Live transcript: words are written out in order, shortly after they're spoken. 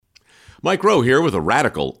Mike Rowe here with a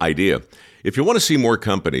radical idea. If you want to see more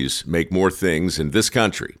companies make more things in this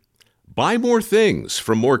country, buy more things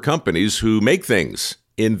from more companies who make things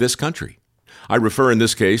in this country. I refer in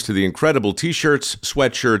this case to the incredible t-shirts,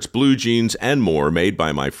 sweatshirts, blue jeans, and more made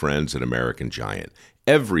by my friends at American Giant.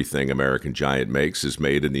 Everything American Giant makes is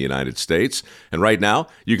made in the United States. And right now,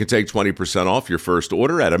 you can take 20% off your first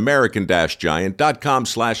order at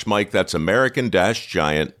american-giant.com/Mike. That's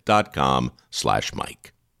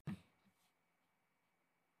american-giant.com/Mike.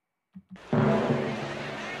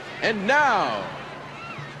 And now,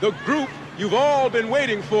 the group you've all been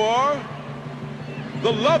waiting for,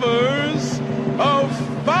 the Lovers of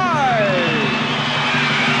Five.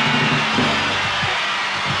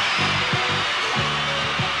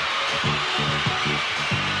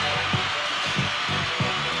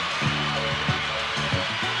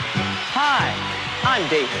 Hi, I'm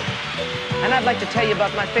David, and I'd like to tell you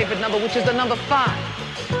about my favorite number, which is the number 5.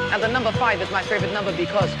 Now, the number 5 is my favorite number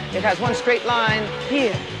because it has one straight line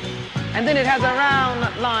here, and then it has a round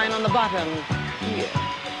line on the bottom here,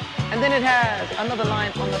 and then it has another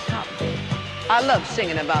line on the top there. I love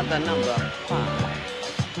singing about the number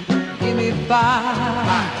 5. Give me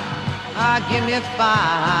 5. Give me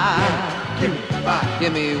 5. Give me 5.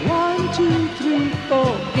 Give me 1, 2, 3,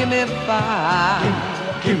 4. Give me 5.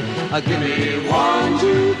 Give me 1,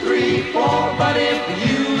 2, 3, 4. But if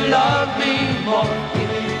you love me more,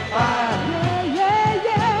 give me 5.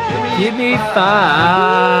 Yeah. Give me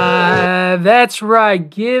 5. That's right.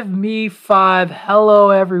 Give me 5. Hello,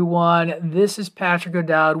 everyone. This is Patrick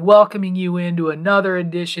O'Dowd welcoming you into another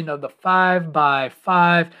edition of the 5 by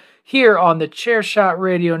 5 here on the Chairshot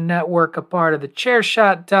Radio Network, a part of the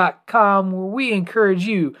Chairshot.com, where we encourage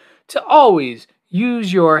you to always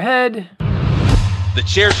use your head.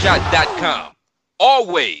 TheChairshot.com.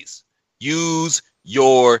 Always use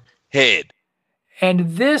your head.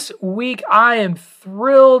 And this week, I am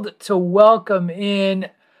thrilled to welcome in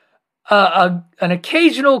an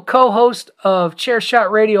occasional co-host of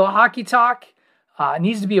Chairshot Radio Hockey Talk.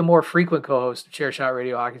 Needs to be a more frequent co-host of Chairshot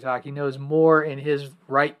Radio Hockey Talk. He knows more in his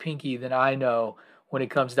right pinky than I know when it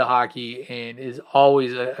comes to hockey and is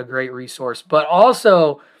always a great resource. But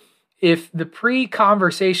also, if the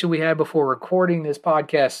pre-conversation we had before recording this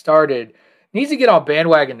podcast started, needs to get on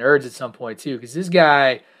Bandwagon Nerds at some point too, because this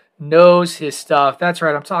guy knows his stuff. That's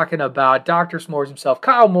right, I'm talking about Dr. S'mores himself,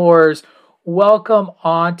 Kyle Moores. Welcome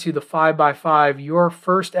on to the 5x5, your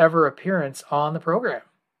first ever appearance on the program.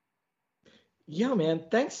 Yo, man,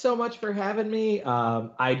 thanks so much for having me.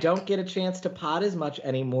 I don't get a chance to pod as much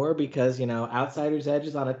anymore because, Outsider's Edge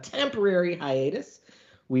is on a temporary hiatus.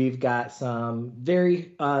 We've got some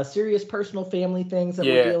very serious personal family things that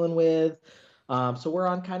we're dealing with. So we're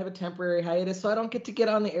on kind of a temporary hiatus, so I don't get to get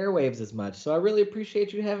on the airwaves as much. So I really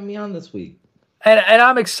appreciate you having me on this week. And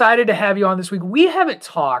I'm excited to have you on this week. We haven't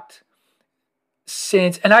talked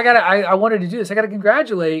since, and I wanted to do this. I got to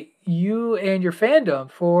congratulate you and your fandom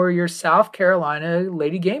for your South Carolina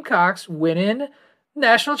Lady Gamecocks winning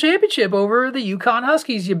national championship over the Yukon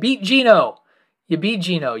Huskies. You beat Gino.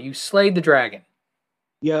 You slayed the dragon.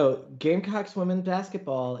 Yo, Gamecocks women's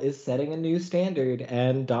basketball is setting a new standard,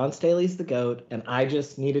 and Dawn Staley's the GOAT, and I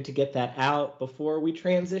just needed to get that out before we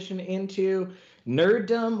transition into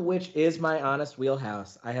nerddom, which is my honest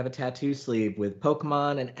wheelhouse. I have a tattoo sleeve with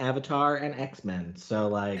Pokemon and Avatar and X-Men,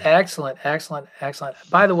 so Excellent.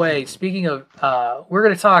 By the way, speaking of, we're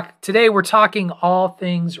going to talk, today we're talking all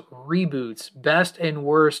things reboots, best and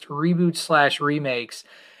worst reboots/remakes,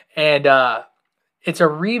 and it's a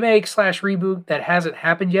remake/reboot that hasn't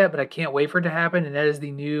happened yet, but I can't wait for it to happen. And that is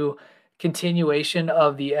the new continuation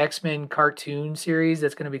of the X-Men cartoon series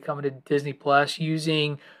that's going to be coming to Disney Plus,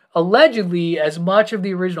 using allegedly as much of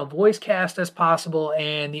the original voice cast as possible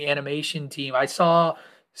and the animation team. I saw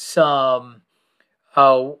some,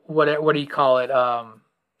 what do you call it?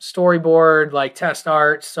 Storyboard, like test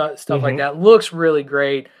art, stuff like that. Looks really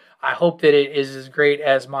great. I hope that it is as great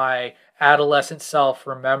as my adolescent self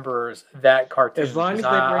remembers that cartoon. As long as they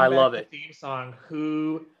bring back the theme song,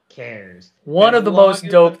 who cares? One of the most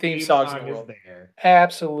dope theme songs in the world.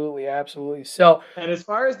 Absolutely. So, and as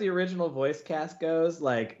far as the original voice cast goes,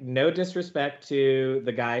 no disrespect to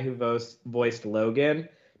the guy who voiced Logan,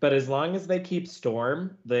 but as long as they keep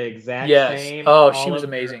Storm the exact same, she was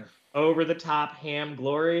amazing, over the top ham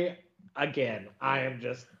glory. Again, I am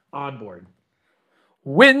just on board.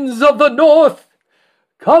 Winds of the North,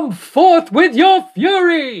 come forth with your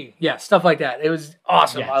fury. Yeah, stuff like that. It was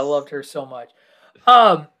awesome. Yes. I loved her so much.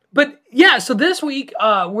 But yeah, so this week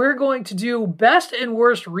we're going to do best and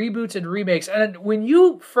worst reboots and remakes. And when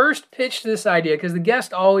you first pitched this idea, because the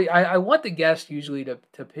guest always, I want the guest usually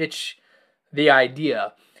to pitch the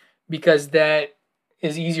idea, because that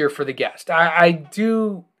is easier for the guest. I'm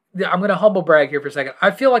going to humble brag here for a second. I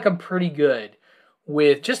feel like I'm pretty good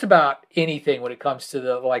with just about anything when it comes to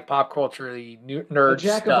the like pop culture nerd stuff. A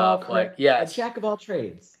jack of all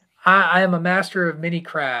trades. I am a master of many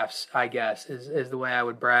crafts, I guess, is the way I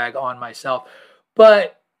would brag on myself.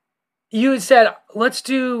 But you had said, let's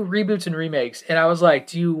do reboots and remakes. And I was like,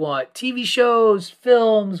 do you want TV shows,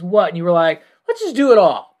 films, what? And you were like, let's just do it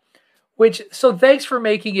all. So thanks for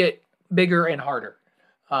making it bigger and harder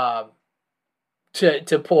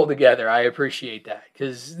to pull together. I appreciate that,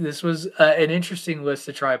 because this was an interesting list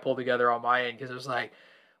to try and pull together on my end, because it was like,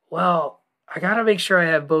 well, I got to make sure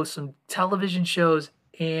I have both some television shows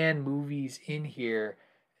and movies in here,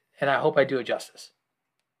 and I hope I do it justice.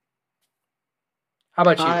 How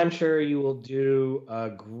about you? I'm sure you will do a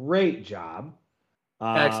great job.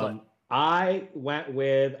 Excellent. I went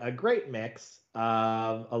with a great mix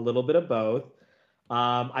of a little bit of both.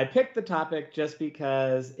 I picked the topic just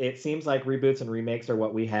because it seems like reboots and remakes are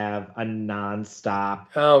what we have a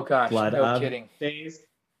nonstop flood of things.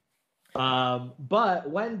 But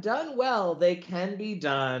when done well, they can be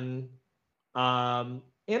done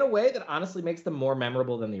in a way that honestly makes them more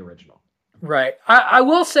memorable than the original. Right. I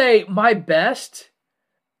will say my best.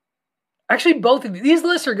 Actually, both of these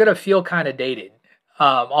lists are going to feel kind of dated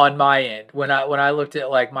on my end when I looked at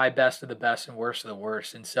like my best of the best and worst of the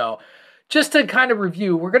worst. And so just to kind of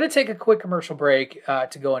review, we're going to take a quick commercial break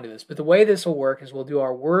to go into this. But the way this will work is we'll do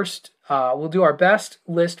our best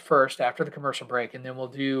list first after the commercial break, and then we'll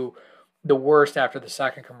do the worst after the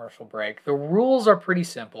second commercial break. The rules are pretty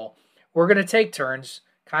simple. We're going to take turns,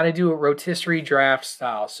 kind of do a rotisserie draft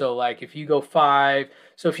style. So like if you go 5,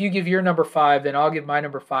 so if you give your number 5, then I'll give my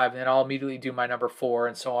number 5, and then I'll immediately do my number 4,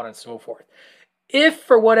 and so on and so forth. If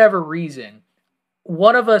for whatever reason,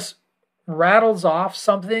 one of us rattles off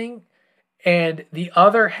something and the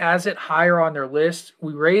other has it higher on their list,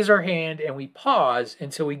 we raise our hand and we pause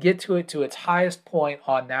until we get to its highest point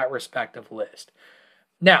on that respective list.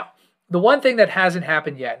 Now, the one thing that hasn't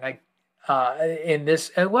happened yet, and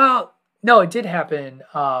it did happen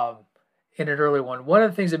in an early one. One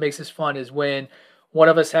of the things that makes this fun is when one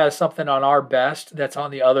of us has something on our best that's on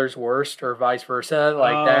the other's worst, or vice versa.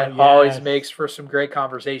 Always makes for some great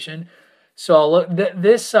conversation. So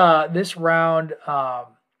this round,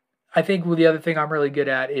 I think the other thing I'm really good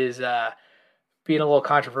at is being a little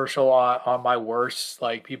controversial on my worst.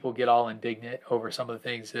 Like people get all indignant over some of the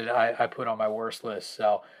things that I put on my worst list.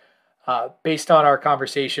 So based on our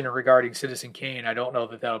conversation regarding Citizen Kane, I don't know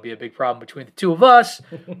that that'll be a big problem between the two of us,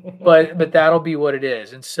 but that'll be what it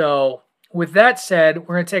is. And so with that said,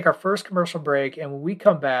 we're going to take our first commercial break. And when we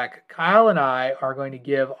come back, Kyle and I are going to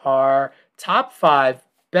give our top 5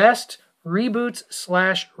 best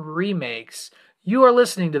reboots/remakes. You are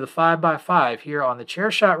listening to the 5x5 here on the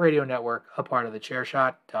Chairshot Radio Network, a part of the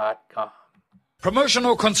Chairshot.com.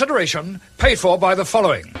 Promotional consideration paid for by the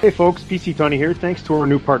following. Hey folks, PC Tony here. Thanks to our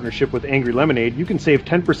new partnership with Angry Lemonade, you can save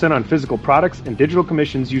 10% on physical products and digital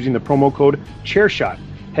commissions using the promo code Chairshot.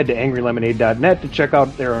 Head to angrylemonade.net to check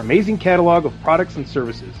out their amazing catalog of products and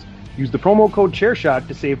services. Use the promo code Chairshot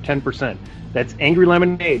to save 10%. That's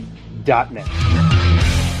angrylemonade.net.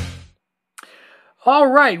 All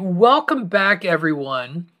right, welcome back,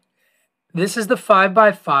 everyone. This is the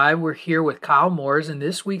 5x5. We're here with Kyle Moores, and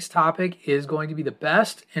this week's topic is going to be the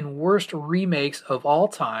best and worst remakes of all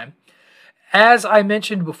time. As I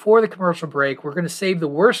mentioned before the commercial break, we're going to save the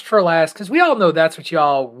worst for last, because we all know that's what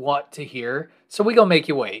y'all want to hear. So we're going to make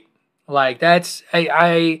you wait. Like, that's,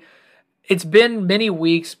 it's been many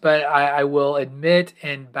weeks, but I will admit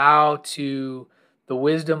and bow to the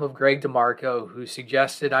wisdom of Greg DeMarco, who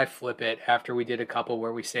suggested I flip it after we did a couple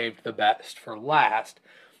where we saved the best for last.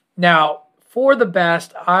 Now, for the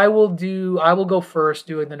best, I will go first,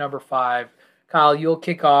 doing the number 5. Kyle, you'll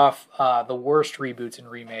kick off the worst reboots and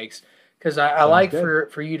remakes, because I like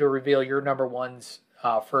for you to reveal your number ones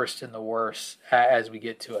first and the worst as we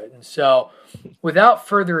get to it. And so, without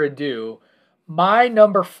further ado, my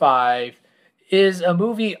number 5 is a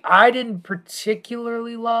movie I didn't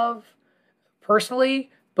particularly love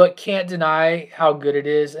personally, but can't deny how good it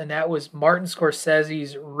is, and that was Martin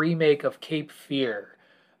Scorsese's remake of Cape Fear,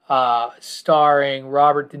 starring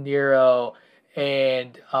Robert De Niro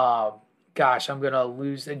and I'm gonna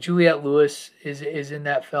lose. Juliette Lewis is in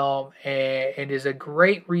that film, and is a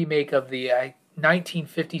great remake of the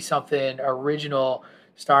 1950-something original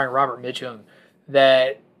starring Robert Mitchum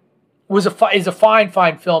that is a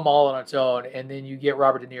fine film all on its own. And then you get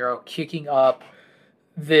Robert De Niro kicking up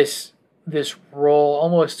this role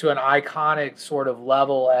almost to an iconic sort of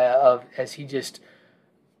level of as he just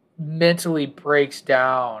mentally breaks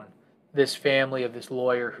down this family of this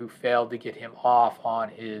lawyer who failed to get him off on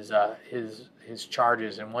his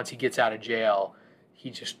charges, and once he gets out of jail, he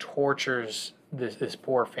just tortures this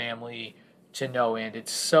poor family to no end.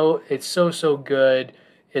 It's so good.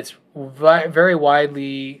 It's very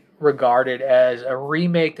widely regarded as a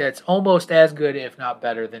remake that's almost as good, if not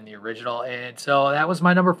better, than the original. And so that was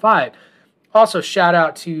my number 5. Also, shout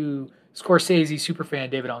out to Scorsese superfan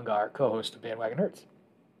David Ungar, co-host of Bandwagon Nerds.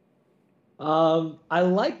 I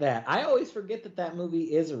like that. I always forget that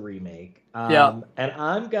movie is a remake. Yeah. And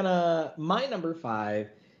my number 5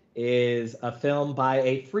 is a film by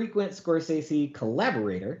a frequent Scorsese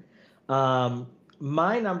collaborator.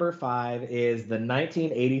 My number 5 is the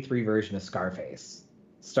 1983 version of Scarface.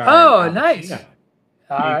 Oh, nice.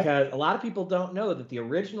 Because a lot of people don't know that the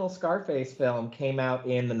original Scarface film came out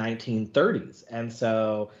in the 1930s. And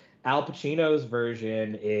so Al Pacino's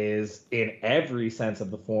version is, in every sense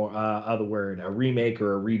of the word, a remake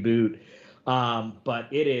or a reboot. But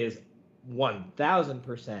it is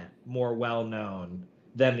 1,000% more well-known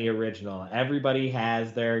than the original. Everybody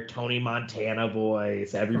has their Tony Montana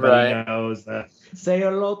voice. Everybody knows the "Say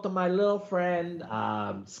hello to my little friend."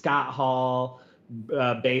 Scott Hall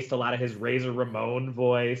based a lot of his Razor Ramon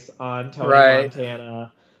voice on Tony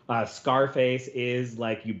Montana. Scarface is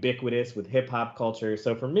like ubiquitous with hip hop culture.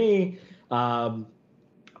 So for me,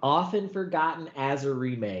 often forgotten as a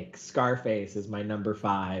remake, Scarface is my number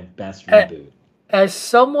 5 best reboot. As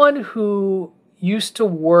someone who used to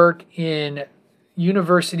work in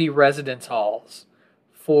university residence halls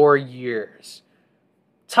for years,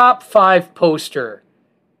 top 5 poster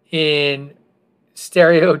in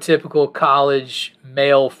stereotypical college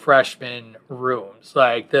male freshman rooms,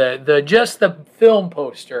 like the film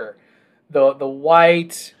poster, the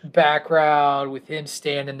white background with him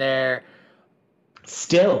standing there,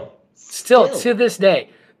 still to this day,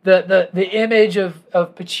 the image of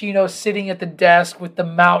Pacino sitting at the desk with the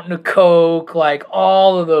mountain of coke, like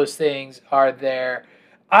all of those things are there.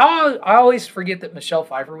 I always forget that Michelle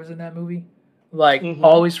Pfeiffer was in that movie. Like,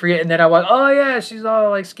 always forget. And then I was, oh, yeah, she's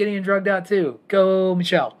all, like, skinny and drugged out, too. Go,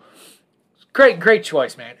 Michelle. Great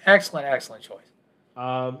choice, man. Excellent choice.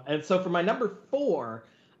 And so for my number 4,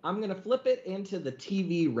 I'm going to flip it into the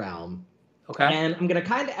TV realm. Okay. And I'm going to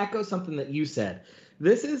kind of echo something that you said.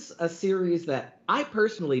 This is a series that I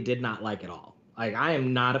personally did not like at all. Like, I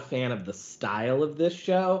am not a fan of the style of this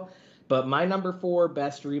show. But my number 4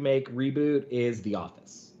 best remake reboot is The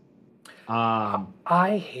Office.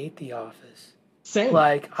 I hate The Office. Same.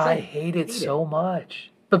 I hate it so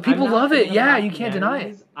much. But people love it. Yeah, you can't deny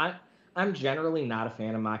it. I'm generally not a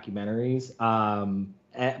fan of mockumentaries.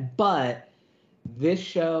 But this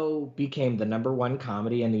show became the number 1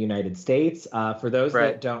 comedy in the United States. For those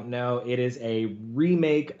that don't know, it is a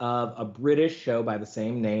remake of a British show by the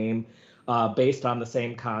same name, based on the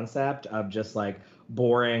same concept of just like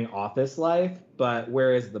boring office life. But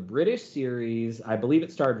whereas the British series, I believe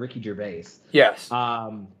it starred Ricky Gervais. Yes.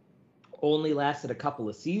 Only lasted a couple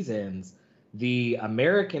of seasons. The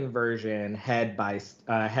American version, headed by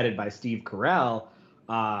Steve Carell,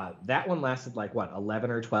 that one lasted like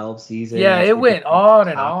 11 or 12 seasons. Yeah, it went on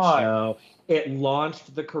and on. Show. It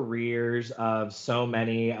launched the careers of so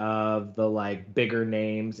many of the like bigger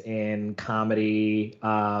names in comedy,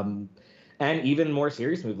 and even more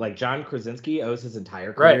serious movies. Like John Krasinski owes his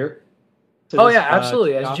entire career. To this,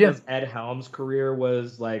 absolutely. As Jim. Ed Helms' career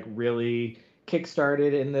was like really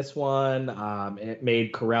kickstarted in this one. It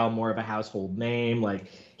made Carell more of a household name. Like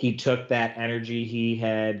he took that energy he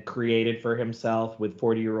had created for himself with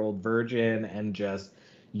 40-Year-Old Virgin and just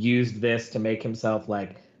used this to make himself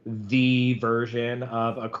like the version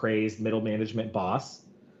of a crazed middle management boss.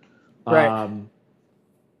 And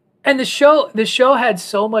the show had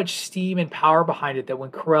so much steam and power behind it that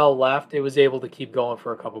when Carell left, it was able to keep going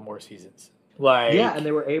for a couple more seasons. And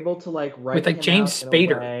they were able to like write with like James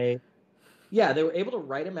Spader. Yeah, they were able to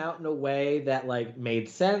write him out in a way that like made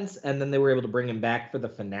sense, and then they were able to bring him back for the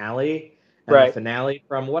finale. And the finale,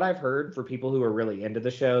 from what I've heard, for people who are really into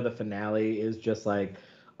the show, the finale is just like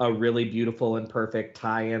a really beautiful and perfect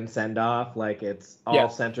tie-in send-off. Like it's all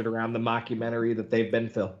centered around the mockumentary that they've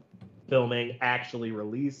been filming, actually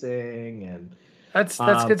releasing, and that's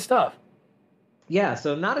good stuff. Yeah,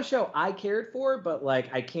 so not a show I cared for, but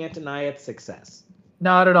like I can't deny its success.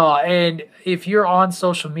 Not at all. And if you're on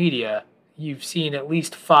social media, you've seen at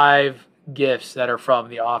least 5 GIFs that are from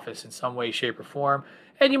The Office in some way, shape, or form.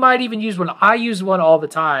 And you might even use one. I use one all the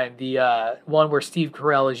time. The one where Steve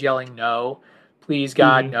Carell is yelling, "No, please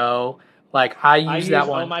God, no." Like I use that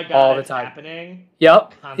one oh my God, all the time. Happening.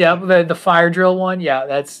 Yep. The fire drill one. Yeah,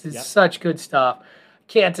 that's such good stuff.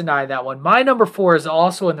 Can't deny that one. My number 4 is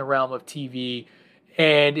also in the realm of TV,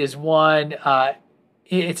 and is one.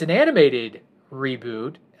 It's an animated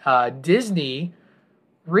reboot. Disney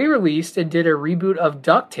re-released and did a reboot of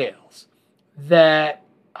DuckTales that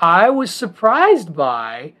I was surprised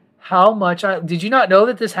by how much did you not know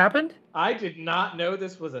that this happened? I did not know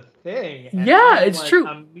this was a thing. Yeah, it's true.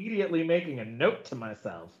 Immediately making a note to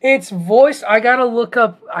myself. It's voiced. I gotta look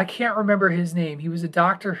up. I can't remember his name. He was a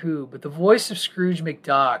Doctor Who, but the voice of Scrooge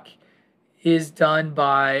McDuck is done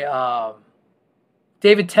by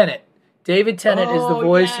David Tennant. David Tennant is the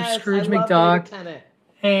voice of Scrooge McDuck.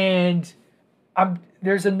 And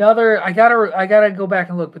there's another. I gotta go back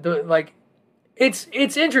and look, but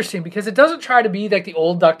it's interesting because it doesn't try to be like the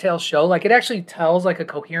old DuckTales show. Like, it actually tells like a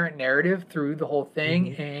coherent narrative through the whole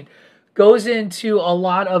thing and goes into a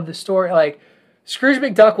lot of the story. Like, Scrooge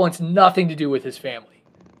McDuck wants nothing to do with his family,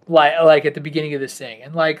 like at the beginning of this thing,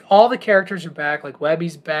 and like all the characters are back. Like,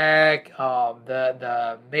 Webby's back,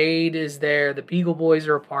 the maid is there, the Beagle Boys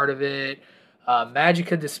are a part of it.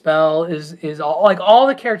 Magica Dispel is all, like, all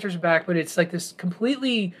the characters are back, but it's like this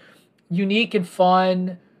completely unique and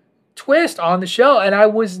fun twist on the show, and I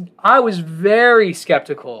was very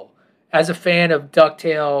skeptical as a fan of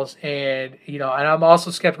DuckTales, and and I'm also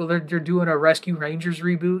skeptical they're doing a Rescue Rangers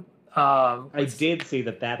reboot. I did see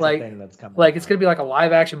that's a thing that's coming. Like, it's gonna be like a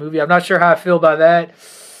live action movie. I'm not sure how I feel about that.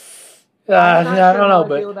 I don't know how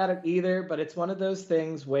I feel about it either, but it's one of those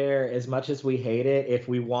things where, as much as we hate it, if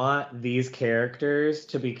we want these characters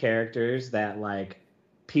to be characters that like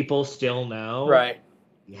people still know, right?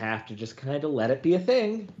 You have to just kind of let it be a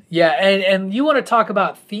thing. Yeah, and you want to talk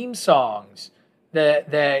about theme songs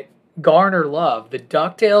that garner love. The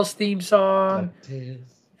DuckTales theme song.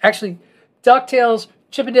 Actually, DuckTales,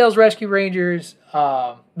 Chippendales Rescue Rangers,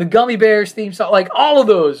 the Gummy Bears theme song, like all of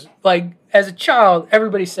those. Like, as a child,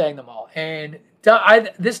 everybody sang them all. And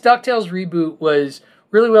this DuckTales reboot was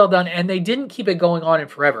really well done, and they didn't keep it going on in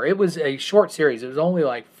forever. It was a short series. It was only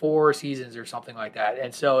like 4 seasons or something like that.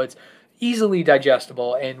 And so it's easily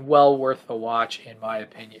digestible and well worth the watch, in my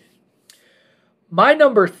opinion. My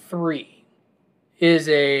number 3 is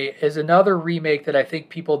another remake that I think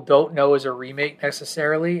people don't know is a remake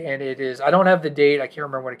necessarily, and it is, I don't have the date, I can't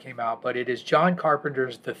remember when it came out, but it is John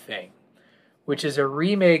Carpenter's The Thing, which is a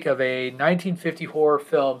remake of a 1950 horror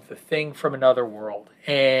film, The Thing from Another World.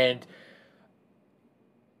 And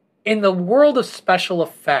in the world of special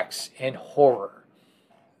effects and horror,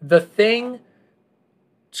 The Thing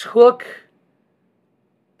took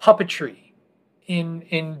puppetry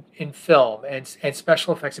in film and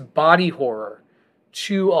special effects and body horror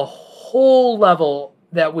to a whole level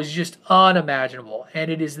that was just unimaginable. And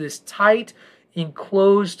it is this tight,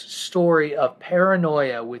 enclosed story of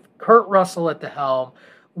paranoia with Kurt Russell at the helm,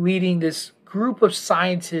 leading this group of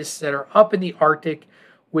scientists that are up in the Arctic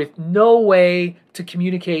with no way to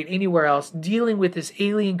communicate anywhere else, dealing with this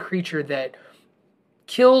alien creature that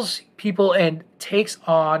kills people and takes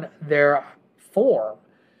on their form.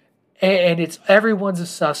 And it's everyone's a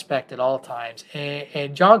suspect at all times.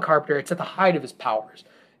 And John Carpenter, it's at the height of his powers.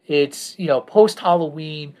 It's,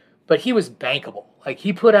 post-Halloween, but he was bankable. Like,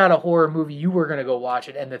 he put out a horror movie, you were going to go watch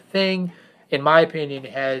it. And The Thing, in my opinion,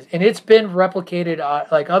 and it's been replicated,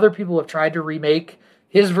 like other people have tried to remake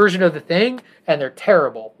his version of The Thing, and they're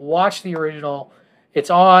terrible. Watch the original. It's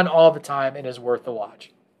on all the time and is worth the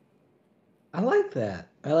watch. I like that.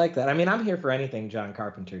 I mean, I'm here for anything John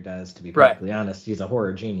Carpenter does, to be perfectly honest. He's a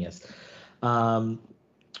horror genius.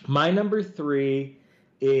 My number 3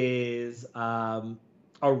 is a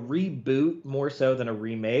reboot more so than a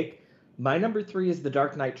remake. My number 3 is the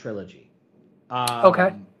Dark Knight trilogy.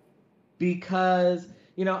 Okay. Because,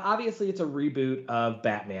 obviously it's a reboot of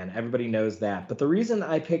Batman. Everybody knows that. But the reason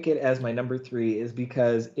I pick it as my number 3 is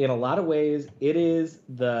because in a lot of ways it is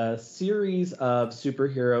the series of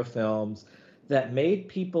superhero films that made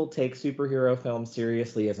people take superhero films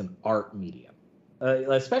seriously as an art medium.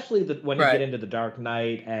 Especially when you get into The Dark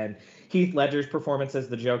Knight and Heath Ledger's performance as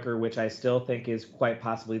the Joker, which I still think is quite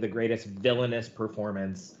possibly the greatest villainous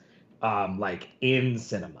performance in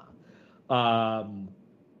cinema.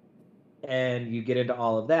 And you get into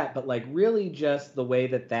all of that, but really just the way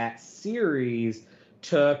that series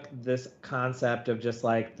took this concept of just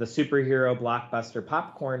the superhero blockbuster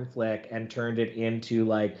popcorn flick and turned it into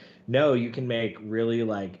no, you can make really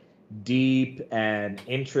deep and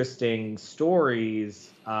interesting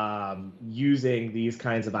stories using these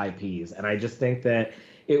kinds of IPs. And I just think that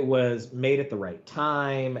it was made at the right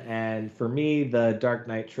time. And for me, the Dark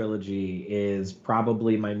Knight trilogy is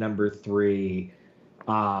probably my number 3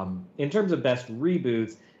 in terms of best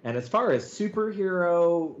reboots. And as far as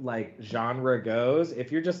superhero genre goes,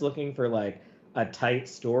 if you're just looking for a tight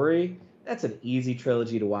story, that's an easy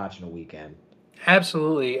trilogy to watch in a weekend.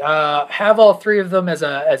 Absolutely. Have all three of them as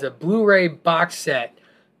a Blu-ray box set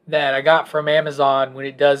that I got from Amazon when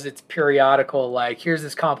it does its periodical. Like, here's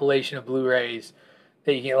this compilation of Blu-rays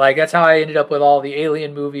that you can like. That's how I ended up with all the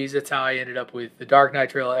Alien movies. That's how I ended up with the Dark Knight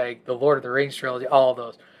trilogy, the Lord of the Rings trilogy, all of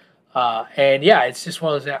those. And yeah, it's just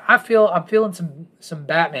one of those. I'm feeling some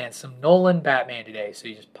Batman, some Nolan Batman today. So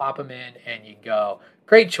you just pop them in and you go.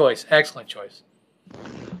 Great choice, excellent choice.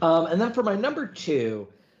 And then for my number 2,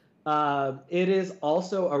 it is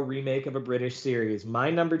also a remake of a British series. My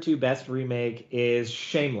number 2 best remake is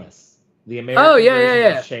Shameless, the American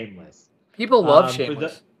version of Shameless. People love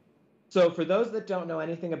Shameless. So for those that don't know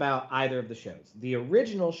anything about either of the shows, the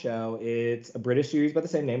original show, it's a British series by the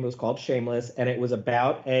same name. It was called Shameless, and it was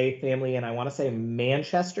about a family in, I want to say,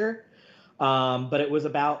 Manchester, but it was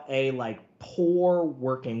about a like poor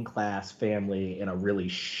working class family in a really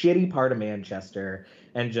shitty part of Manchester,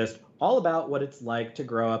 and just all about what it's like to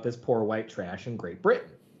grow up as poor white trash in Great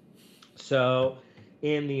Britain. So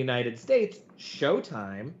in the United States,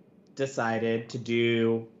 Showtime decided to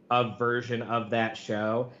do a version of that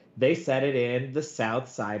show. They set it in the South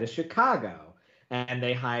Side of Chicago, and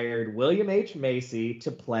they hired William H. Macy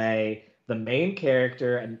to play the main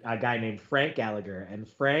character, a guy named Frank Gallagher. And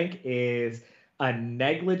Frank is a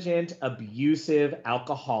negligent, abusive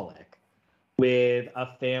alcoholic with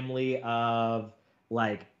a family of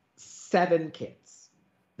like 7 kids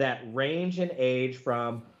that range in age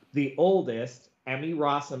from the oldest, Emmy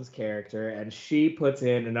Rossum's character, and she puts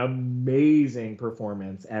in an amazing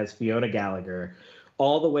performance as Fiona Gallagher,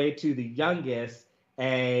 all the way to the youngest,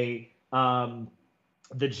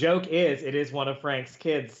 the joke is, it is one of Frank's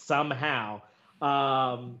kids somehow,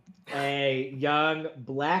 a young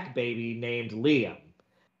black baby named Liam.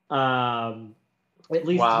 At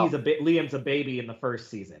least Liam's a baby in the first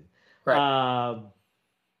season. Right.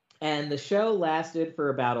 And the show lasted for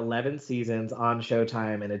about 11 seasons on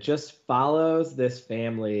Showtime, and it just follows this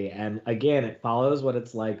family. And again, it follows what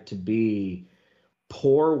it's like to be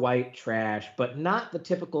poor white trash, but not the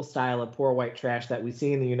typical style of poor white trash that we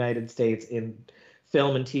see in the United States in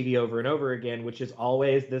film and TV over and over again, which is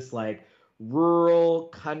always this like rural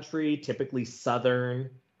country, typically Southern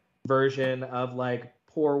version of like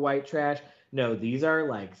poor white trash. No, these are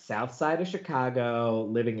like South Side of Chicago,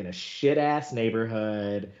 living in a shit ass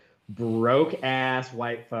neighborhood, broke ass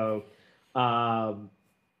white folk. And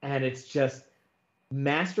it's just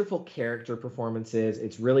masterful character performances.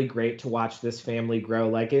 It's really great to watch this family grow.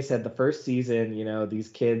 Like I said, the first season, these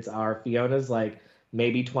kids Fiona's like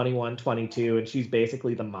maybe 21, 22, and she's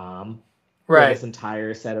basically the mom for this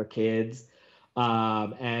entire set of kids.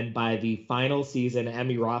 And by the final season,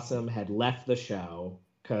 Emmy Rossum had left the show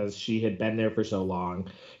because she had been there for so long.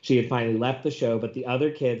 She had finally left the show, but the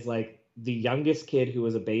other kids, like the youngest kid who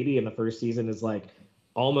was a baby in the first season is like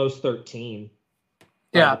almost 13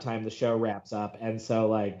 by the time the show wraps up. And so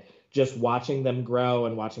like just watching them grow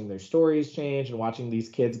and watching their stories change and watching these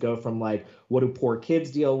kids go from like what do poor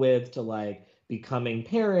kids deal with to like becoming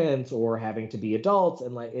parents or having to be adults,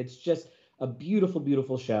 and like it's just a beautiful,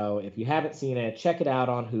 beautiful show. If you haven't seen it, check it out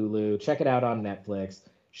on Hulu, check it out on Netflix.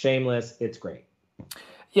 Shameless, it's great.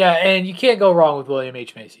 Yeah, and you can't go wrong with William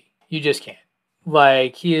H. Macy. You just can't.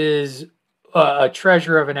 Like, he is a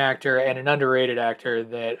treasure of an actor and an underrated actor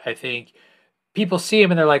that I think people see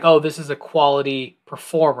him and they're like, oh, this is a quality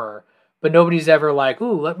performer. But nobody's ever like,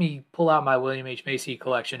 ooh, let me pull out my William H. Macy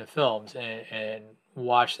collection of films and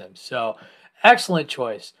watch them. So, excellent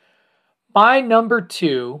choice. My number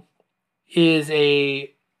 2 is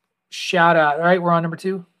a shout out. All right, we're on number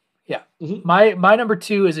 2? Yeah. Mm-hmm. My number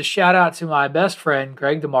 2 is a shout out to my best friend,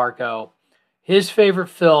 Greg DeMarco. His favorite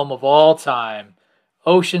film of all time,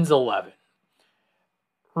 Ocean's 11.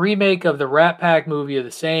 Remake of the Rat Pack movie of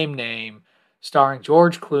the same name, starring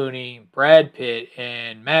George Clooney, Brad Pitt,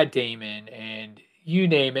 and Matt Damon, and you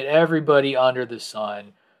name it, everybody under the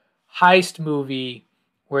sun. Heist movie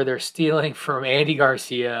where they're stealing from Andy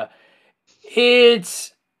Garcia.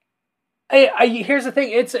 Here's the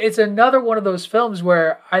thing. It's another one of those films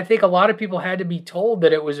where I think a lot of people had to be told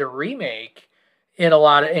that it was a remake in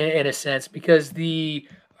a sense, because the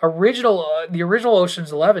original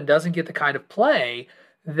Ocean's 11 doesn't get the kind of play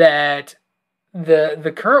that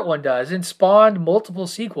the current one does, and spawned multiple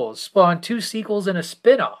sequels, spawned 2 sequels and a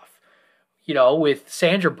spin-off, with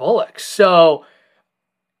Sandra Bullock. So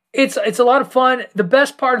it's a lot of fun. The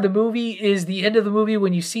best part of the movie is the end of the movie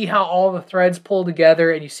when you see how all the threads pull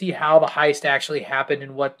together and you see how the heist actually happened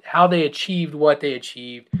and how they achieved what they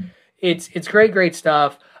achieved. It's great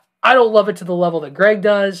stuff. I don't love it to the level that Greg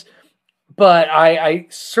does, but I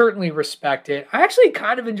certainly respect it. I actually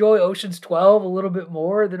kind of enjoy Ocean's 12 a little bit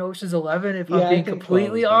more than Ocean's 11, if I'm being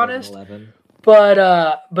completely honest.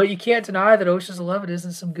 But you can't deny that Ocean's 11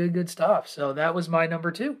 isn't some good stuff. So that was my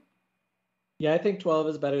number 2. Yeah, I think 12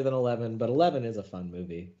 is better than 11, but 11 is a fun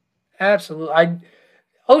movie. Absolutely.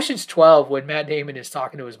 Ocean's 12 when Matt Damon is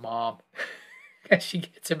talking to his mom and she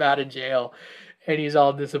gets him out of jail and he's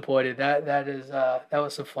all disappointed. That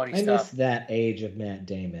was some funny I stuff. miss that age of Matt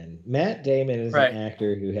Damon. Matt Damon is Right. an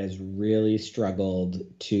actor who has really struggled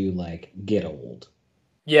to like get old.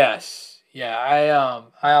 Yes. Yeah,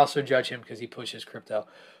 I also judge him because he pushes crypto.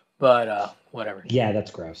 But whatever. Yeah,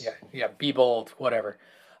 that's gross. Yeah, be bold, whatever.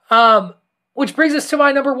 Which brings us to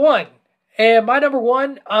my number 1. And my number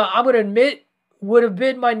 1, I'm going to admit, would have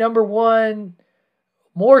been my number 1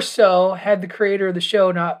 more so had the creator of the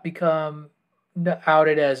show not become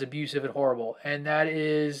outed as abusive and horrible. And that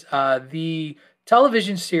is the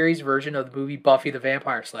television series version of the movie Buffy the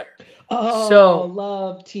Vampire Slayer. Oh,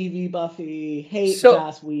 love TV Buffy. Hate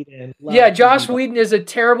Joss Whedon. Joss Whedon is a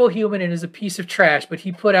terrible human and is a piece of trash, but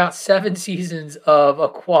he put out 7 seasons of a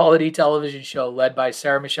quality television show led by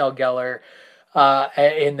Sarah Michelle Gellar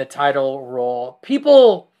in the title role.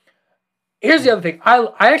 Here's the other thing. I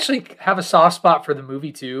actually have a soft spot for the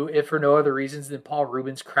movie too, if for no other reasons than Paul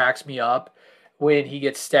Rubens cracks me up when he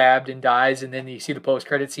gets stabbed and dies, and then you see the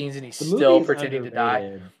post-credit scenes and he's still pretending to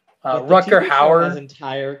die. Rutger Hauer has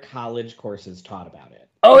entire college courses taught about it.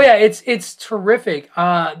 Oh yeah, it's terrific.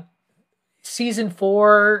 Season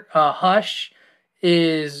 4, Hush,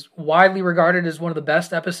 is widely regarded as one of the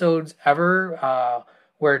best episodes ever,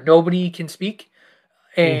 where nobody can speak,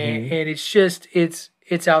 and it's just it's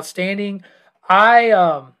outstanding.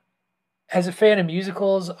 As a fan of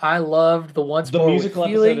musicals, I loved the Once More with Feeling. The musical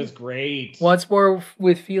episode is great. Once More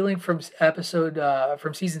with Feeling from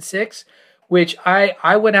season 6, which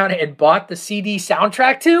I went out and bought the CD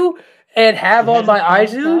soundtrack to and have on my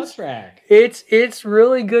iTunes. Soundtrack. It's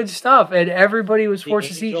really good stuff, and everybody was forced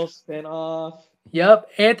to see. Spinoff. Yep,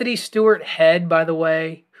 Anthony Stewart Head, by the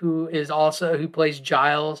way, who plays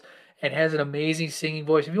Giles and has an amazing singing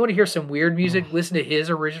voice. If you want to hear some weird music, listen to his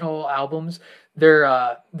original albums.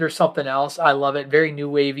 They're something else. I love it. Very new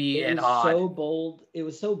wavy and odd. So bold. It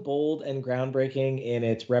was so bold and groundbreaking in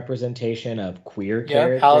its representation of queer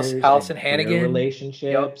characters, Allison Hannigan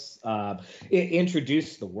relationships. Yep. It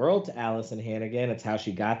introduced the world to Allison Hannigan. It's how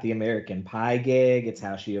she got the American Pie gig. It's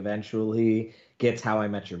how she eventually gets How I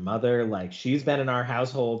Met Your Mother. Like, she's been in our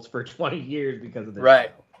households for 20 years because of this show.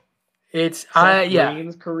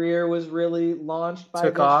 Green's career was really launched by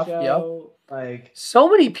this show. Yep. Like, so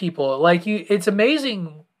many people, it's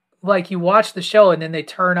amazing. Like, you watch the show and then they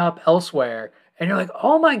turn up elsewhere and you're like,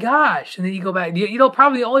 oh my gosh. And then you go back,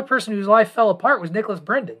 probably the only person whose life fell apart was Nicholas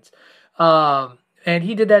Brendan's. And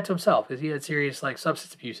he did that to himself because he had serious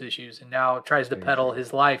substance abuse issues and now tries to peddle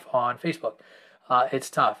his life on Facebook. It's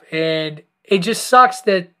tough. And it just sucks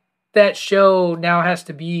that show now has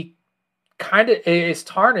to be is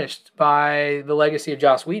tarnished by the legacy of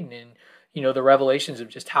Joss Whedon and, the revelations of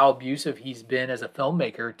just how abusive he's been as a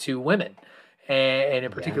filmmaker to women. And in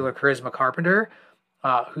particular, Charisma Carpenter,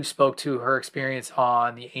 who spoke to her experience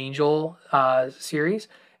on the Angel series,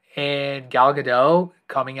 and Gal Gadot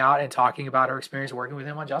coming out and talking about her experience working with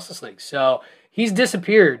him on Justice League. So he's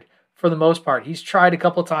disappeared for the most part. He's tried a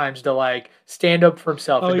couple times to stand up for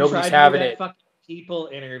himself, and nobody's having it. Fucking People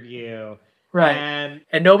interview. Right.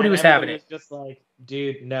 And nobody was having it. Just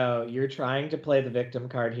dude, no, you're trying to play the victim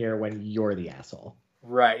card here when you're the asshole.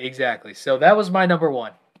 Right, exactly. So that was my number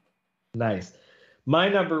 1. Nice. My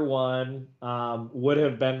number 1 would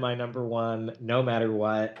have been my number 1 no matter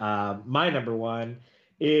what. My number 1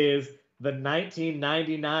 is the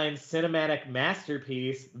 1999 cinematic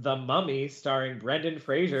masterpiece, The Mummy, starring Brendan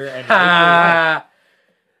Fraser and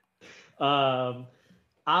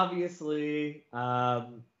obviously,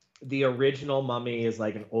 the original Mummy is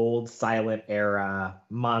an old silent era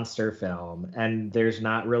monster film, and there's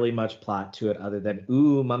not really much plot to it other than,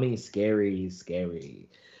 ooh, Mummy, scary, scary.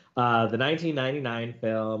 The 1999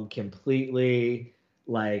 film completely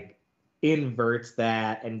inverts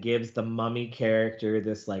that and gives the Mummy character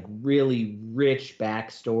this really rich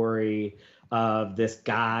backstory of this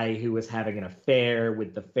guy who was having an affair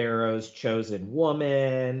with the Pharaoh's chosen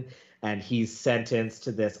woman, and he's sentenced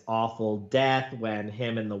to this awful death when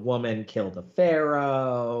him and the woman kill the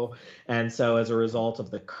Pharaoh. And so as a result of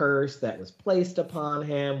the curse that was placed upon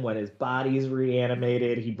him, when his body's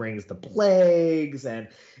reanimated, he brings the plagues. And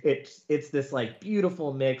it's this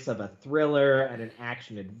beautiful mix of a thriller and an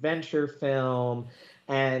action adventure film.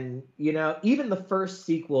 And, even the first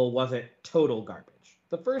sequel wasn't total garbage.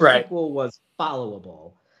 The first sequel was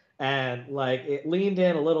followable. And it leaned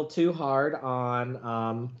in a little too hard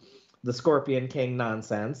on the Scorpion King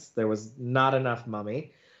nonsense. There was not enough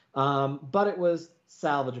Mummy. But it was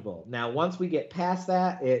salvageable. Now, once we get past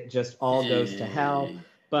that, it just all goes to hell.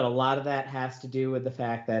 But a lot of that has to do with the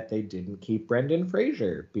fact that they didn't keep Brendan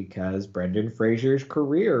Fraser, because Brendan Fraser's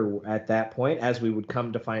career at that point, as we would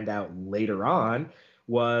come to find out later on,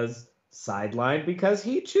 was sidelined because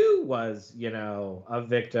he too was, a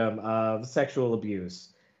victim of sexual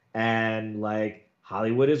abuse. And like,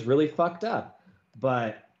 Hollywood is really fucked up.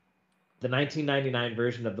 But the 1999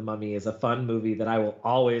 version of The Mummy is a fun movie that I will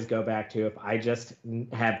always go back to if I just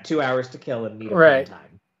have 2 hours to kill and need a fun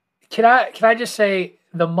time. Can I just say,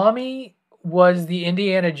 The Mummy was the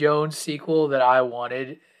Indiana Jones sequel that I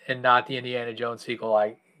wanted, and not the Indiana Jones sequel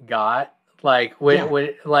I got. Like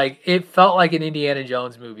when it felt like an Indiana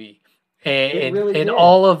Jones movie, and really in did.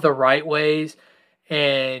 all of the right ways.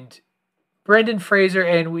 And Brendan Fraser,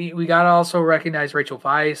 and we got to also recognize Rachel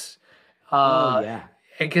Weisz. And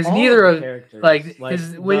because neither of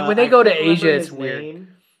because when they go to Asia, it's weird.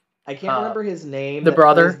 I can't remember his name. The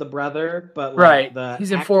brother, but right? The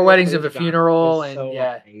he's in Four Weddings of a John Funeral, and so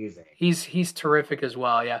amazing. he's terrific as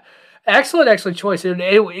well. Yeah, excellent choice.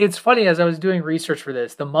 It's funny, as I was doing research for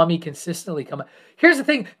this, The Mummy consistently come. Here's the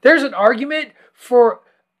thing: there's an argument for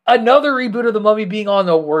another reboot of The Mummy being on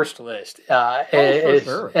the worst list.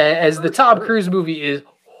 As the Tom Cruise movie is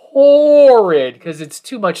horrid because it's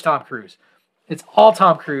too much Tom Cruise. It's all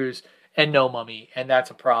Tom Cruise and no Mummy, and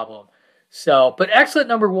that's a problem. So, but excellent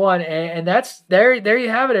number one, and that's there you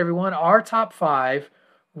have it, everyone. Our top 5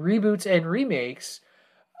 reboots and remakes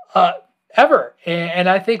ever. And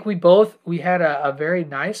I think we had a very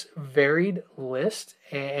nice, varied list,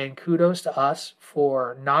 and kudos to us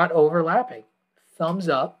for not overlapping. Thumbs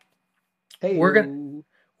up. Hey, we're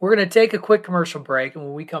gonna take a quick commercial break, and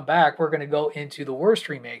when we come back, we're gonna go into the worst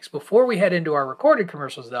remakes. Before we head into our recorded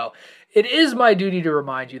commercials, though, it is my duty to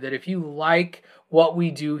remind you that if you like what we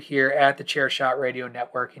do here at the Chairshot Radio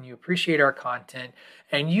Network and you appreciate our content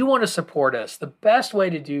and you want to support us, the best way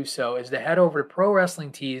to do so is to head over to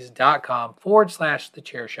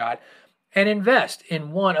prowrestlingtees.com/thechairshot and invest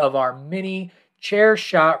in one of our many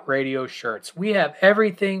Chairshot Radio shirts. We have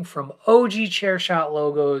everything from OG Chairshot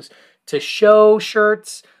logos to show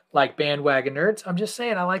shirts like Bandwagon Nerds. I'm just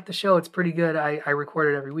saying, I like the show. It's pretty good. I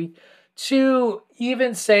record it every week. To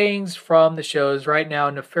even sayings from the shows. Right now,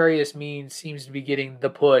 Nefarious Means seems to be getting the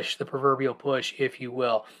push, the proverbial push, if you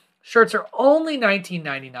will. Shirts are only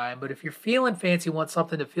 $19.99, but if you're feeling fancy, want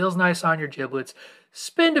something that feels nice on your giblets,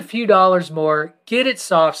 spend a few dollars more, get it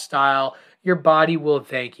soft style. Your body will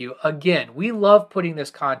thank you. Again, we love putting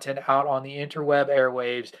this content out on the interweb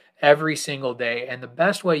airwaves every single day, and the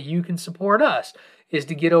best way you can support us is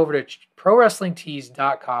to get over to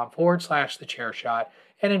prowrestlingtees.com/thechairshot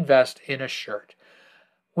and invest in a shirt.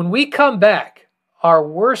 When we come back, our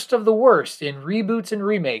worst of the worst in reboots and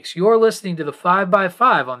remakes. You're listening to the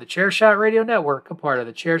 5x5 on the Chairshot Radio Network, a part of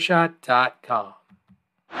thechairshot.com.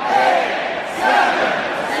 8,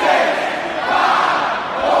 7, 6,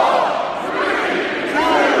 5, 4, 3, 2,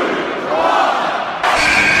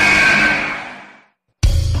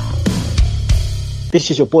 1.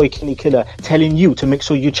 This is your boy Kenny Killer telling you to make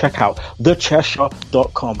sure you check out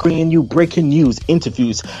thechairshot.com, bringing you breaking news,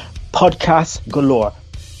 interviews, podcasts galore,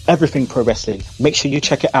 everything pro wrestling. Make sure you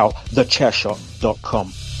check it out,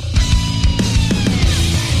 thechairshot.com.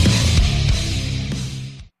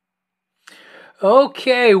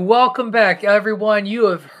 Okay, welcome back, everyone. You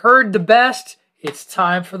have heard the best. It's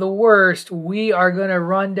time for the worst. We are going to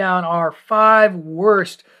run down our 5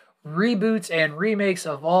 worst reboots and remakes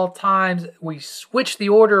of all times. We switch the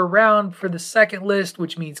order around for the second list,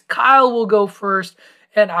 which means Kyle will go first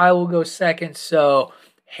and I will go second. So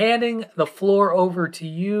handing the floor over to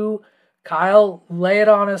you, Kyle, lay it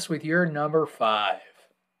on us with your number 5.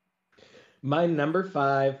 My number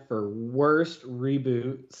 5 for worst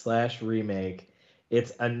reboot/remake.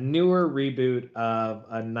 It's a newer reboot of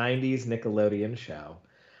a 90s Nickelodeon show.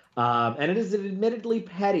 And it is an admittedly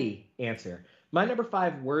petty answer. My number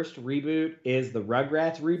 5 worst reboot is the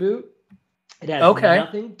Rugrats reboot. It has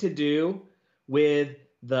nothing to do with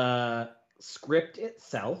the script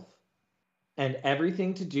itself and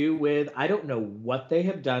everything to do with, I don't know what they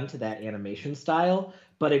have done to that animation style,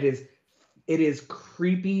 but it is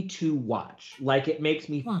creepy to watch. Like, it makes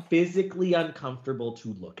me physically uncomfortable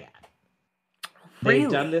to look at. They've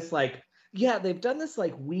done this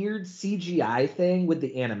weird CGI thing with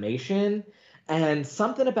the animation. And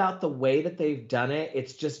something about the way that they've done it,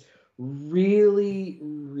 it's just really,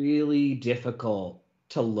 really difficult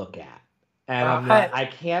to look at. And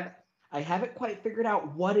I haven't quite figured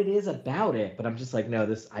out what it is about it, but I'm just like,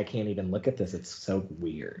 no, I can't even look at this. It's so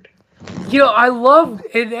weird. I love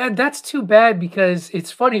it, and that's too bad because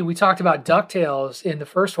it's funny. We talked about DuckTales in the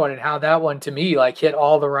first one and how that one to me like hit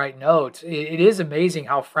all the right notes. It is amazing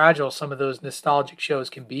how fragile some of those nostalgic shows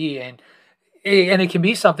can be, and it can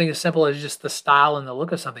be something as simple as just the style and the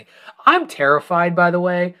look of something. I'm terrified, by the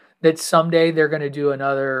way, that someday they're going to do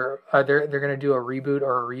another. They're going to do a reboot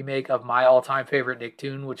or a remake of my all-time favorite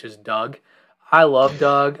Nicktoon, which is Doug. I love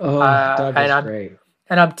Doug. Oh, Doug is great.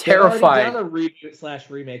 And I'm terrified. They've already done a reboot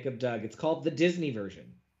 / remake of Doug. It's called the Disney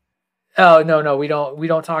version. Oh no, we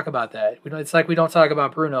don't talk about that. It's like we don't talk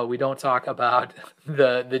about Bruno. We don't talk about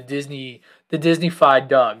the Disney-fied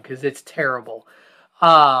Doug because it's terrible.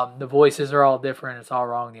 The voices are all different. It's all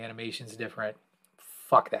wrong. The animation's different.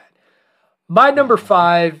 Fuck that. My number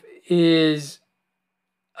 5 is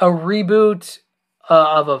a reboot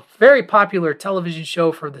of a very popular television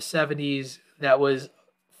show from the 70s that was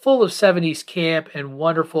full of 70s camp and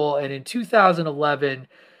wonderful. And in 2011,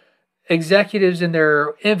 executives in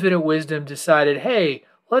their infinite wisdom decided, hey,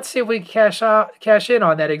 let's see if we can cash in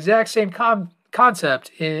on that exact same concept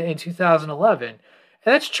in 2011. And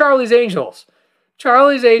that's Charlie's Angels.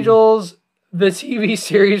 Charlie's Angels, the TV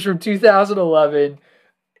series from 2011,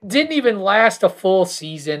 didn't even last a full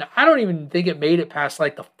season. I don't even think it made it past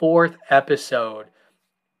like the 4th episode.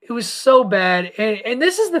 It was so bad. And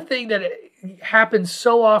this is the thing that happens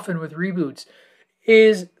so often with reboots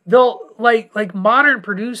is they'll like modern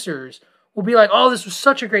producers will be like, oh, this was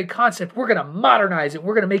such a great concept. We're going to modernize it.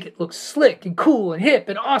 We're going to make it look slick and cool and hip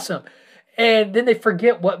and awesome. And then they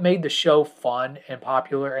forget what made the show fun and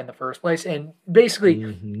popular in the first place. And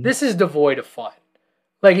basically, this is devoid of fun.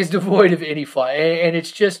 Like, it's devoid of any fun. And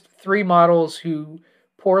it's just 3 models who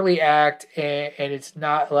poorly act. And it's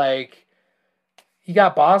not like, you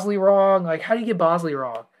got Bosley wrong. Like, how do you get Bosley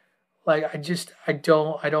wrong? Like, I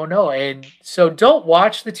don't know. And so don't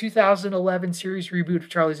watch the 2011 series reboot of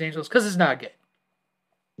Charlie's Angels because it's not good.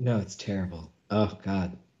 No, it's terrible. Oh,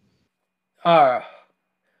 God.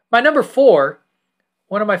 My number 4,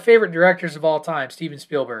 one of my favorite directors of all time, Steven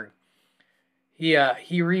Spielberg. He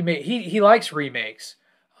likes remakes.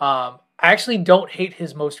 I actually don't hate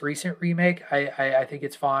his most recent remake. I think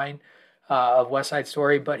it's fine of West Side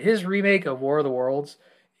Story, but his remake of War of the Worlds,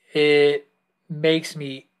 it makes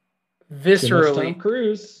me viscerally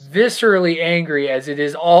angry as it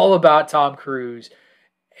is all about Tom Cruise.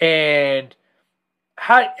 And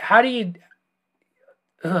how do you?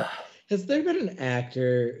 Ugh. Has there been an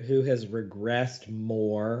actor who has regressed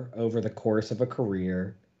more over the course of a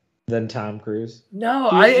career than Tom Cruise? No,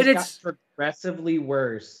 it's progressively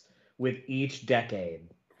worse with each decade.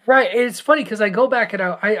 Right. It's funny because I go back and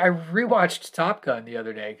I rewatched Top Gun the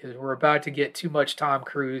other day because we're about to get too much Tom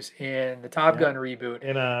Cruise in the Top Gun reboot.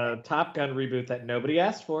 In a Top Gun reboot that nobody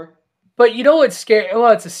asked for. But you know what's scary?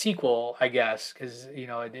 Well, it's a sequel, I guess, because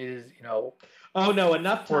it is. Oh no!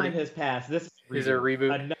 Enough time has passed. This is a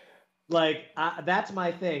reboot. That's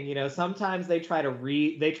my thing. Sometimes they try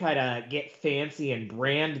to get fancy and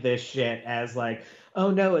brand this shit as like,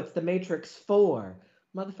 oh no, it's the Matrix 4.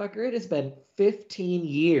 Motherfucker, it has been 15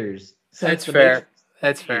 years since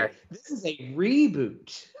That's fair. This is a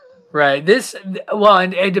reboot. Right.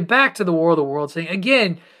 And back to the War of the Worlds thing,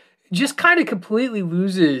 again, just kind of completely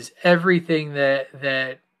loses everything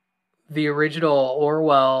that the original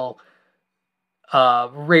Orwell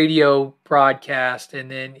radio broadcast,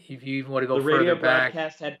 and then if you even want to go further back, the radio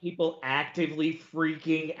broadcast had people actively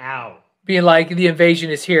freaking out, being like, the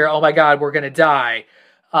invasion is here, oh my god, we're gonna die,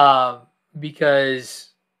 because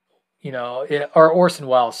or Orson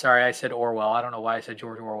Welles, sorry, I said Orwell, I don't know why I said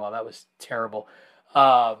George Orwell, that was terrible.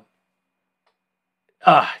 But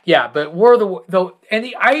War of the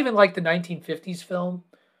I even like the 1950s film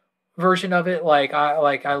version of it.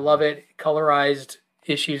 I love it, colorized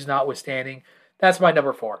issues notwithstanding. That's my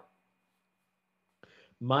number 4.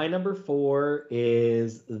 My number 4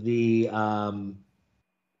 is the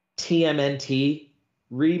TMNT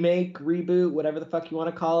remake, reboot, whatever the fuck you want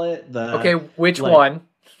to call it. Which one?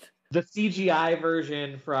 The CGI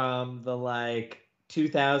version from the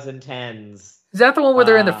 2010s. Is that the one where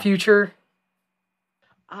they're in the future?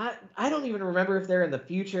 I don't even remember if they're in the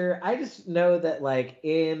future. I just know that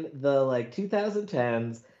in the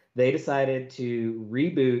 2010s, they decided to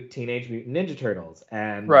reboot Teenage Mutant Ninja Turtles,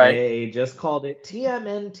 and they just called it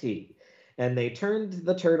TMNT, and they turned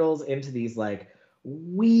the turtles into these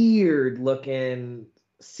weird looking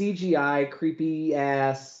CGI creepy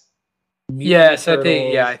ass. Yes,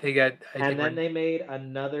 turtles. I think. And then they made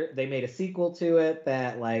a sequel to it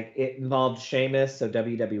that it involved Sheamus, so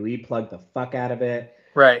WWE plugged the fuck out of it.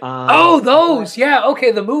 Right. Those. Yeah.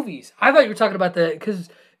 Okay. The movies. I thought you were talking about because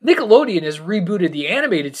Nickelodeon has rebooted the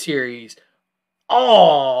animated series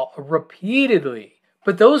Oh, repeatedly.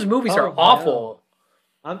 But those movies are awful.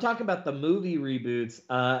 I'm talking about the movie reboots,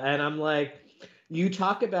 and I'm like, you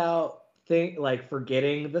talk about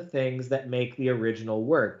forgetting the things that make the original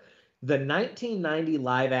work. The 1990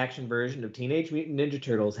 live action version of Teenage Mutant Ninja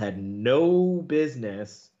Turtles had no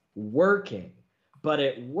business working, but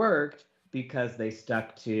it worked because they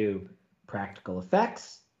stuck to practical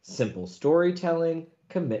effects, simple storytelling,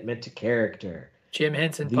 commitment to character. Jim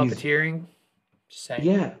Henson puppeteering. Same.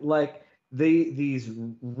 Yeah, like these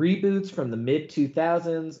reboots from the mid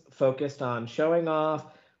 2000s focused on showing off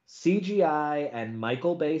CGI and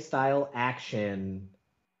Michael Bay style action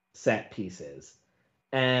set pieces.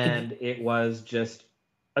 And it was just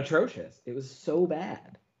atrocious. It was so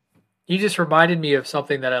bad. You just reminded me of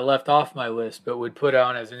something that I left off my list, but would put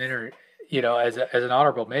on as an as an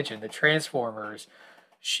honorable mention. The Transformers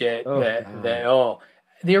shit. The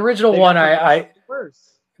original one.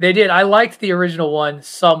 They did. I liked the original one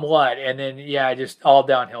somewhat, and then just all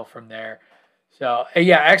downhill from there. So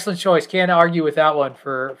excellent choice. Can't argue with that one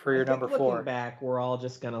for your number 4. Looking back, we're all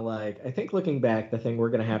just gonna looking back, the thing we're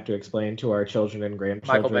gonna have to explain to our children and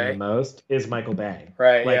grandchildren the most is Michael Bay.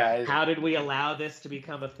 Right. How did we allow this to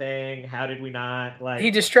become a thing? How did we not He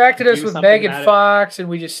distracted us with Megan Fox, and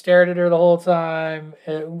we just stared at her the whole time.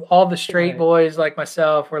 And all the straight boys like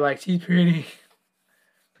myself were like, she's pretty.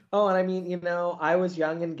 Oh, and I mean, I was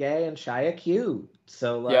young and gay and shy and cute.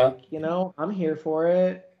 So I'm here for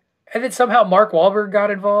it. And then somehow Mark Wahlberg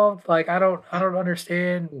got involved. Like, I don't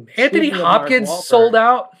understand. Anthony Hopkins sold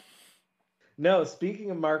out. No, speaking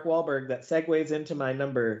of Mark Wahlberg, that segues into my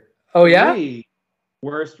number 3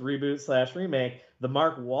 worst reboot / remake, the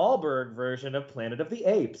Mark Wahlberg version of Planet of the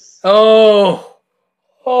Apes. Oh,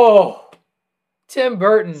 Tim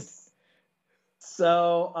Burton.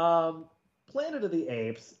 So, Planet of the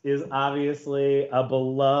Apes is obviously a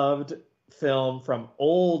beloved film from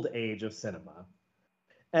old age of cinema.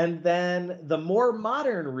 And then the more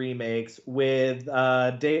modern remakes with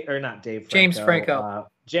James Franco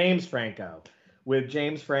with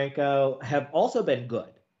James Franco have also been good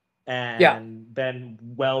and been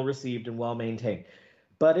well received and well maintained.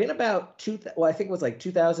 But in about I think it was like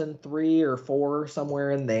 2003 or 4,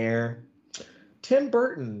 somewhere in there, Tim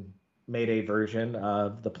Burton made a version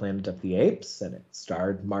of the Planet of the Apes, and it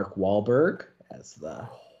starred Mark Wahlberg as the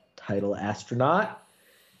title astronaut,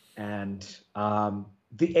 and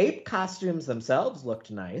the ape costumes themselves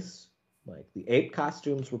looked nice. Like, the ape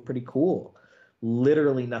costumes were pretty cool.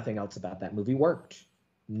 Literally nothing else about that movie worked.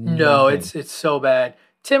 No, it's so bad.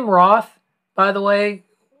 Tim Roth, by the way,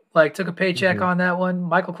 took a paycheck on that one.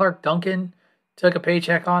 Michael Clark Duncan took a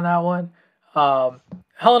paycheck on that one.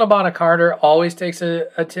 Helena Bonham Carter always takes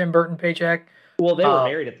a Tim Burton paycheck. Well, they were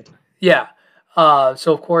married at the time. Yeah.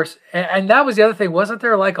 So, of course, and that was the other thing. Wasn't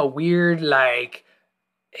there a weird,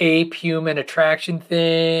 ape-human attraction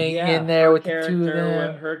thing in there with the two of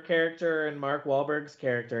them? Her character and Mark Wahlberg's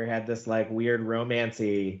character had this weird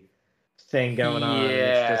romancy thing going on.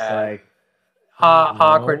 It's just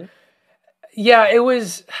awkward. Yeah, it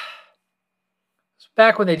was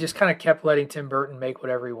back when they just kind of kept letting Tim Burton make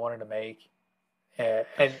whatever he wanted to make. And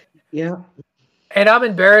I'm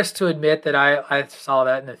embarrassed to admit that I saw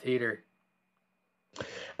that in the theater.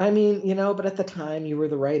 I mean, but at the time you were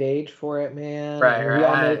the right age for it, man.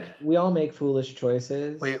 Right. We all make foolish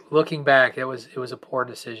choices. Looking back, it was a poor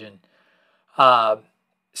decision.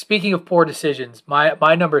 Speaking of poor decisions,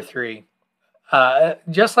 my number 3,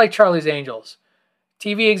 just like Charlie's Angels,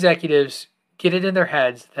 TV executives get it in their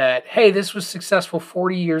heads that, hey, this was successful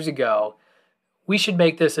 40 years ago. We should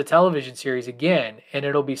make this a television series again, and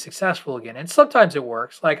it'll be successful again. And sometimes it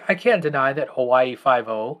works. I can't deny that Hawaii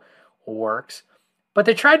Five-0 works. But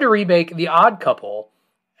they tried to remake The Odd Couple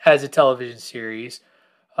as a television series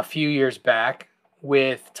a few years back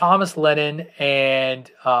with Thomas Lennon and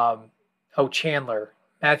Chandler,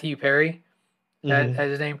 Matthew Perry, as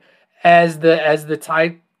his name, as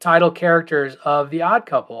the title characters of The Odd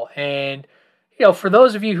Couple. And for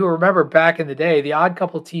those of you who remember back in the day, The Odd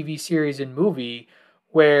Couple TV series and movie,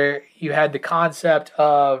 where you had the concept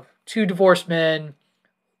of 2 divorced men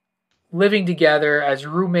living together as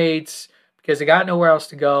roommates because they got nowhere else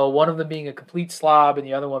to go, one of them being a complete slob and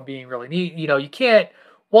the other one being really neat. You can't,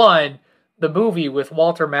 the movie with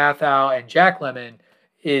Walter Matthau and Jack Lemmon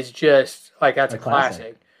is just, that's a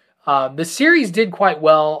classic. The series did quite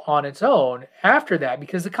well on its own after that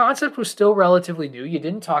because the concept was still relatively new. You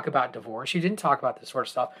didn't talk about divorce. You didn't talk about this sort of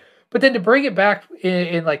stuff. But then to bring it back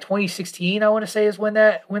in 2016, I want to say is when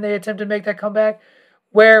they attempted to make that comeback,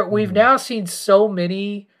 where we've now seen so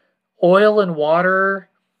many oil and water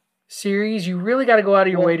series. You really got to go out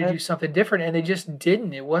of your way to do something different, and they just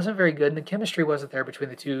didn't. It wasn't very good, and the chemistry wasn't there between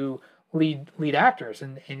the two lead actors.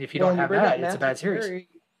 And if you don't have that, it's a bad series.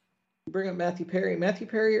 You bring up Matthew Perry. Matthew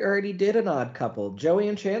Perry already did An Odd Couple. Joey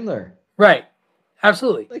and Chandler. Right.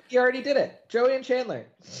 Absolutely. Like, he already did it. Joey and Chandler.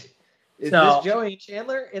 Is this Joey and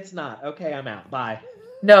Chandler? It's not. Okay, I'm out. Bye.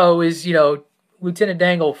 No, it was, Lieutenant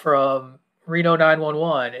Dangle from Reno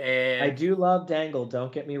 911. And I do love Dangle,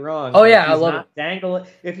 don't get me wrong. Oh, yeah, I love it.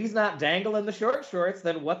 If he's not Dangle in the short shorts,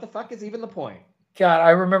 then what the fuck is even the point? God, I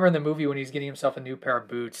remember in the movie when he's getting himself a new pair of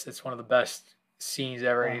boots. That's one of the best scenes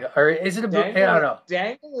ever. Or is it a boot? I don't know.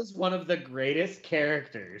 Dangle is one of the greatest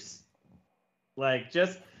characters. Like,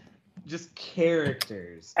 just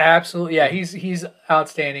characters. Absolutely, yeah. He's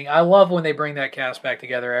outstanding. I love when they bring that cast back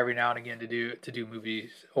together every now and again to do movies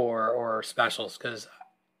or specials, because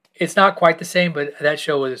it's not quite the same, but that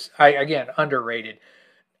show was again underrated.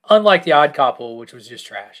 Unlike The Odd Couple, which was just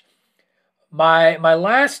trash. My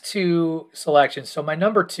last two selections. So my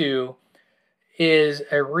number 2 is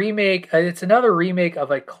a remake. It's another remake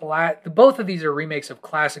of both of these are remakes of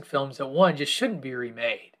classic films that one just shouldn't be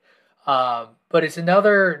remade. But it's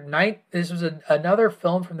another another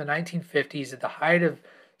film from the 1950s at the height of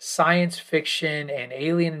science fiction and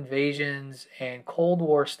alien invasions and Cold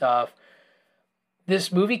War stuff.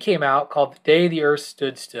 This movie came out called The Day the Earth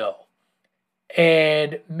Stood Still.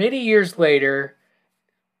 And many years later,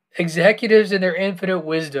 executives in their infinite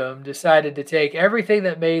wisdom decided to take everything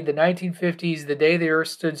that made the 1950s The Day the Earth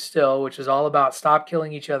Stood Still, which is all about stop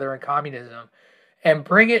killing each other and communism, and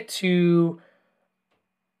bring it to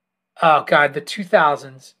the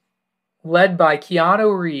 2000s, led by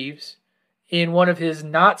Keanu Reeves in one of his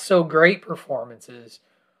not-so-great performances,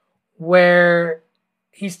 where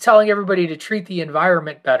he's telling everybody to treat the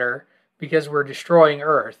environment better because we're destroying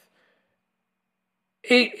Earth.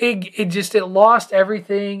 It lost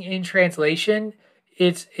everything in translation.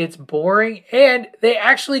 It's boring, and they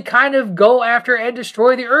actually kind of go after and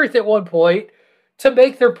destroy the Earth at one point to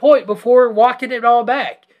make their point before walking it all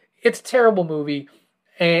back. It's a terrible movie.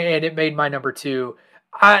 And it made my number 2.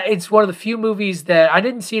 It's one of the few movies that I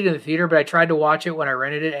didn't see it in the theater, but I tried to watch it when I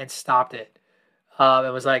rented it and stopped it.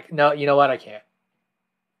 It was like, no, you know what? I can't.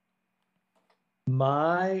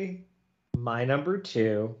 My number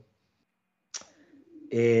 2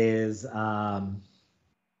 is my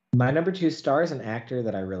number 2 stars an actor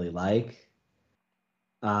that I really like.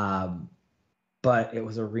 But it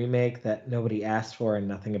was a remake that nobody asked for and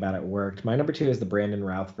nothing about it worked. My number 2 is the Brandon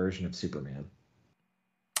Routh version of Superman.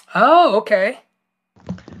 Oh, okay.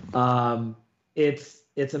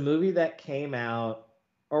 It's a movie that came out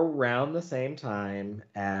around the same time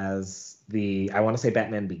as I want to say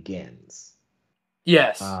Batman Begins.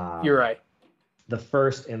 Yes, you're right. The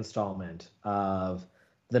first installment of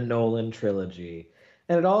the Nolan trilogy.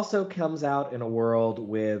 And it also comes out in a world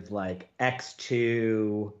with like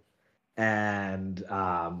X2 and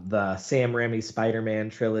the Sam Raimi Spider-Man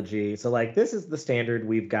trilogy. So like this is the standard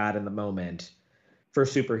we've got in the moment for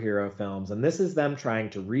superhero films, and this is them trying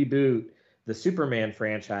to reboot the Superman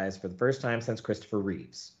franchise for the first time since Christopher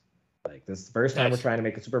Reeves. Like, this is the first time we're trying to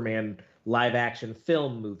make a Superman live-action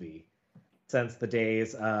film movie since the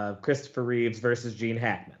days of Christopher Reeves versus Gene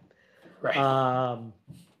Hackman. Right.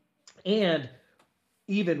 And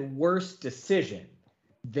even worse decision,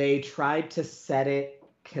 they tried to set it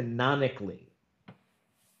canonically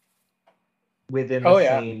within the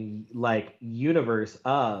same like universe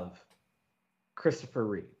of Christopher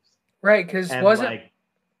Reeves. Right, because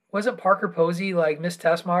wasn't Parker Posey like Miss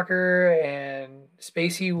Tessmacher and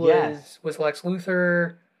Spacey was Lex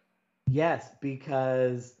Luthor? Yes,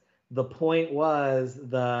 because the point was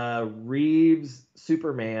the Reeves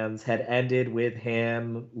Supermans had ended with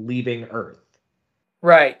him leaving Earth.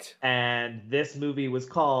 Right. And this movie was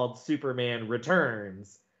called Superman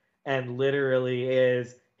Returns and literally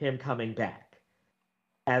is him coming back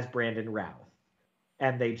as Brandon Routh.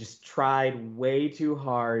 And they just tried way too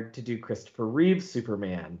hard to do Christopher Reeve's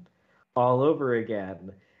Superman all over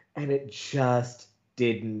again. And it just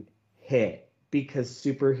didn't hit because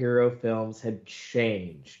superhero films had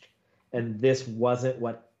changed. And this wasn't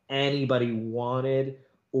what anybody wanted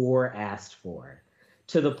or asked for.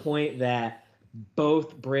 To the point that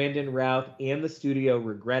both Brandon Routh and the studio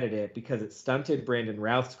regretted it because it stunted Brandon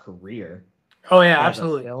Routh's career. Oh yeah,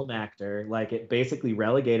 absolutely. As a film actor, like it basically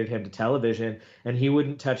relegated him to television, and he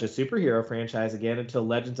wouldn't touch a superhero franchise again until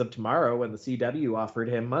Legends of Tomorrow, when the CW offered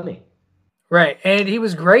him money. Right, and he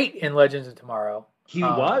was great in Legends of Tomorrow. He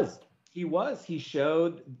was. He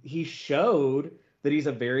showed that he's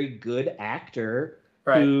a very good actor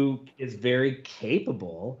who is very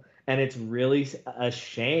capable, and it's really a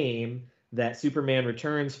shame that Superman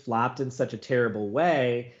Returns flopped in such a terrible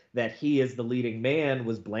way that he, as the leading man,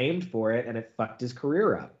 was blamed for it, and it fucked his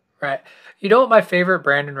career up. Right. You know what my favorite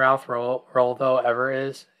Brandon Routh role though ever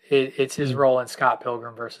is? It's his role in Scott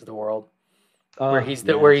Pilgrim versus the World, where he's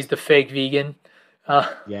the fake vegan,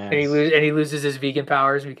 and he loses his vegan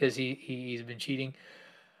powers because he's been cheating.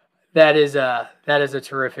 That is a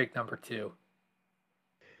terrific number 2.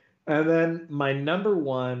 And then my number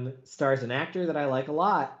 1 stars an actor that I like a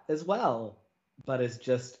lot as well, but is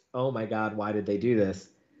just, oh my God, why did they do this?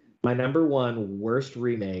 My number 1 worst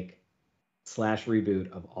remake /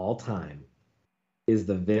 reboot of all time is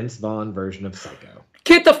the Vince Vaughn version of Psycho.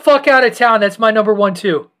 Get the fuck out of town. That's my number 1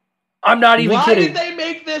 too. I'm not even kidding. Why did they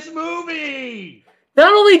make this movie?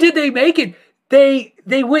 Not only did they make it,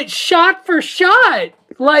 they went shot for shot.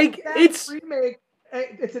 Like it's remake.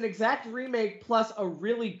 It's an exact remake plus a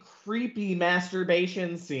really creepy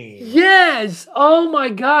masturbation scene. Yes. Oh my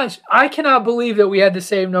gosh. I cannot believe that we had the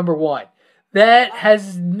same number 1. That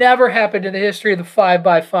has never happened in the history of the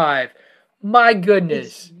 5x5. My goodness.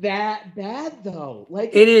 It's that bad though.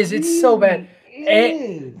 Like it is. It's so bad.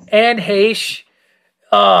 And Heish.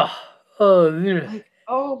 Like,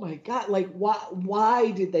 oh my God. Like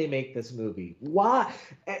why did they make this movie? Why?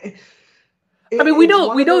 I mean, we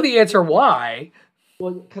know the answer why.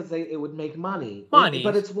 Well, because it would make money. But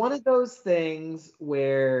it's one of those things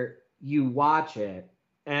where you watch it,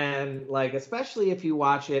 and like, especially if you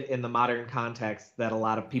watch it in the modern context that a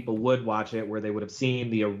lot of people would watch it, where they would have seen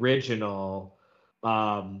the original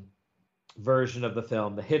version of the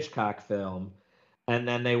film, the Hitchcock film, and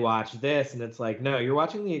then they watch this, and it's like, no, you're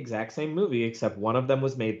watching the exact same movie, except one of them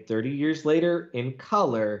was made 30 years later in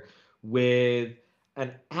with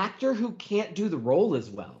an actor who can't do the role as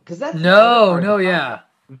well. Because that's yeah.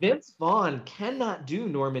 Vince Vaughn cannot do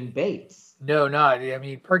Norman Bates. No, not. I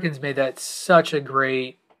mean, Perkins made that such a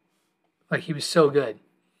great, like, he was so good.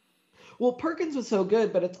 Well, Perkins was so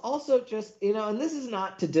good, but it's also just, and this is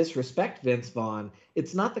not to disrespect Vince Vaughn.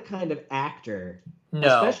 It's not the kind of actor,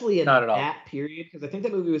 especially in that period, because I think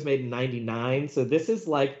that movie was made in '99. So this is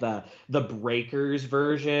like the Breakers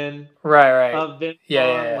version, right, of Vince Vaughn.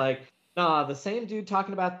 Yeah. Like, nah, the same dude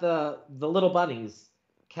talking about the little bunnies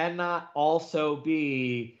cannot also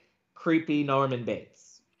be creepy Norman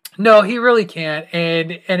Bates. No, he really can't,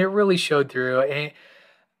 and it really showed through.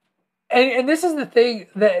 And this is the thing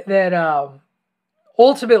that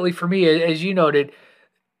ultimately for me, as you noted,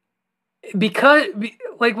 because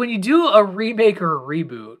like when you do a remake or a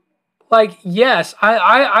reboot, like yes,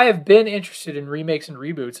 I have been interested in remakes and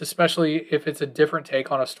reboots, especially if it's a different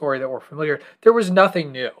take on a story that we're familiar. There was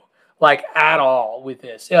nothing new, like at all with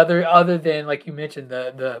this, other than like you mentioned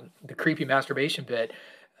the creepy masturbation bit,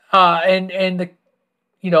 and the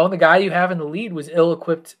guy you have in the lead was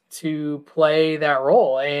ill-equipped to play that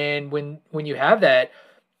role. And when you have that,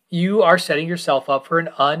 you are setting yourself up for an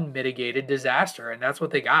unmitigated disaster. And that's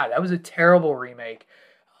what they got. That was a terrible remake.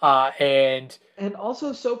 And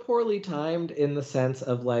also so poorly timed in the sense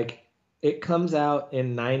of like, it comes out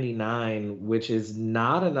in '99, which is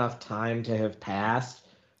not enough time to have passed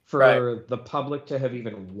for the public to have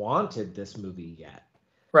even wanted this movie yet.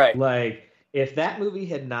 Right. Like, if that movie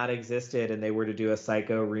had not existed and they were to do a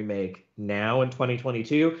Psycho remake now in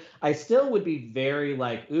 2022, I still would be very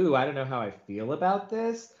like, ooh, I don't know how I feel about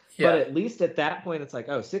this. Yeah. But at least at that point, it's like,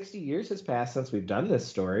 60 years has passed since we've done this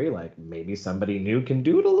story. Like, maybe somebody new can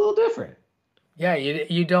do it a little different. Yeah,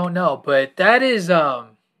 you don't know. But that is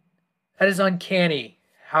uncanny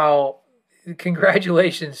how,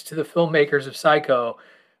 congratulations to the filmmakers of Psycho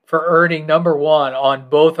for earning number 1 on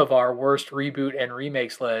both of our worst reboot and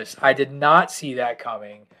remakes lists. I did not see that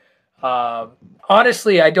coming.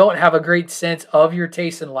 Honestly, I don't have a great sense of your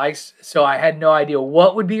tastes and likes, so I had no idea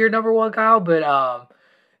what would be your number 1, Kyle. But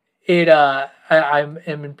I'm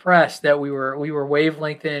impressed that we were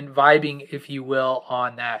wavelength and vibing, if you will,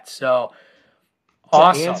 on that. So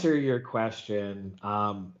awesome. To answer your question,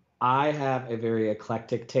 I have a very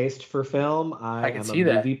eclectic taste for film. I am a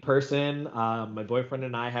movie person. My boyfriend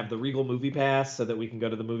and I have the Regal Movie Pass so that we can go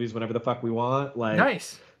to the movies whenever the fuck we want. Like,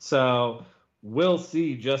 nice. So we'll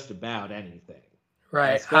see just about anything.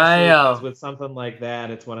 Right. Especially because with something like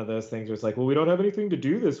that, it's one of those things where it's like, well, we don't have anything to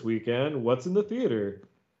do this weekend. What's in the theater?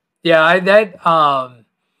 Yeah,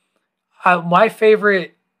 my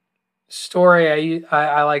favorite story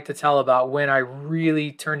I like to tell about when I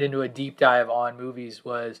really turned into a deep dive on movies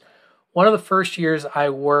was one of the first years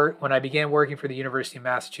when I began working for the University of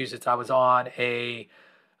Massachusetts. I was on a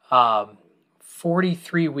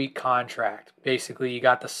 43-week contract. Basically, you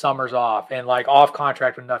got the summers off and like off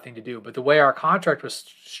contract with nothing to do. But the way our contract was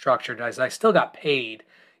structured is I still got paid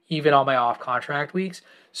even on my off contract weeks.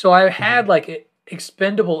 So I had like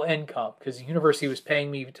expendable income because the university was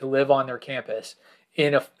paying me to live on their campus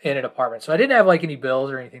in an apartment. So I didn't have like any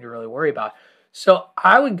bills or anything to really worry about. So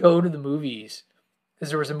I would go to the movies because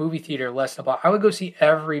there was a movie theater less than a block. I would go see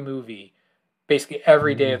every movie basically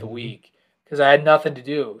every day of the week because I had nothing to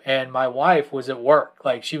do. And my wife was at work.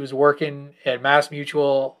 Like she was working at Mass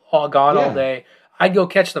Mutual, all day. I'd go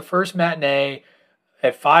catch the first matinee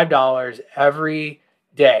at $5 every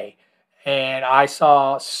day. And I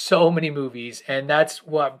saw so many movies, and that's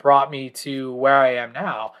what brought me to where I am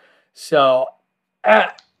now. So,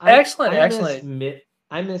 excellent.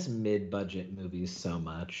 I miss mid-budget movies so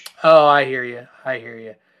much. Oh, I hear you.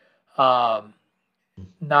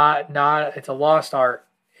 It's a lost art.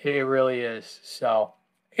 It really is. So,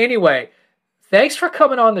 anyway, thanks for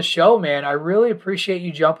coming on the show, man. I really appreciate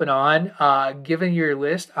you jumping on, giving your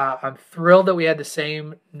list. I'm thrilled that we had the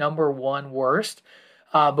same number one worst.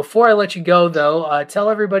 Before I let you go, though, tell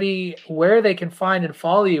everybody where they can find and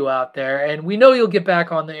follow you out there. And we know you'll get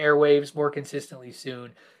back on the airwaves more consistently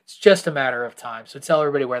soon. It's just a matter of time. So tell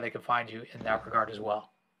everybody where they can find you in that regard as well.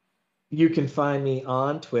 You can find me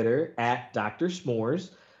on Twitter at Dr. S'mores.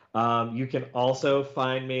 You can also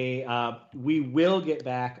find me. We will get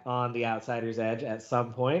back on The Outsider's Edge at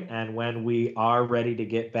some point, and when we are ready to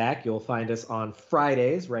get back, you'll find us on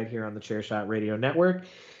Fridays right here on the Chairshot Radio Network.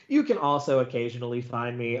 You can also occasionally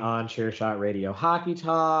find me on Chairshot Radio Hockey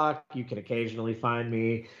Talk. You can occasionally find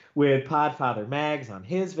me with Podfather Mags on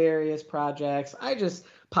his various projects. I just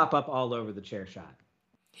pop up all over the Chairshot.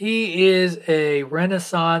 He is a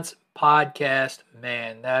Renaissance podcast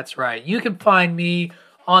man. That's right. You can find me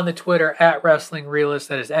on the Twitter at Wrestling Realist.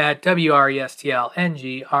 That is at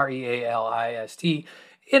WRESTLNGREALIST.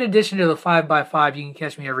 In addition to the 5x5, you can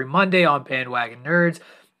catch me every Monday on Bandwagon Nerds,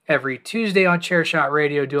 every Tuesday on Chairshot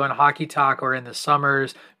Radio doing Hockey Talk, or in the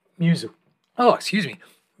summers, musical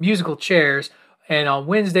chairs, and on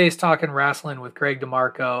Wednesdays talking wrestling with Greg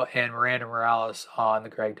DeMarco and Miranda Morales on the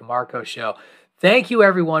Greg DeMarco Show. Thank you,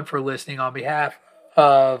 everyone, for listening. On behalf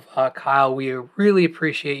of Kyle, we really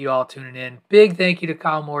appreciate you all tuning in. Big thank you to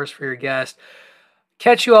Kyle Morris for your guest.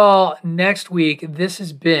 Catch you all next week. This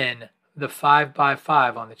has been the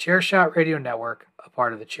 5x5 on the Chairshot Radio Network, a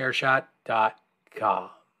part of the Chairshot.com.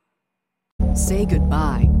 Say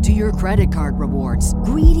goodbye to your credit card rewards.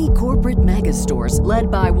 Greedy corporate mega stores, led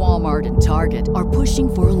by Walmart and Target, are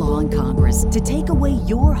pushing for a law in Congress to take away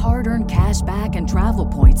your hard-earned cash back and travel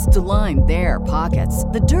points to line their pockets.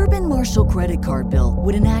 The Durbin-Marshall credit card bill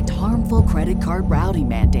would enact harmful credit card routing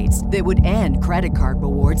mandates that would end credit card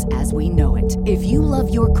rewards as we know it. If you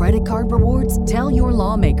love your credit card rewards, tell your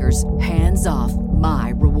lawmakers, hands off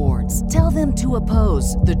my rewards. Tell them to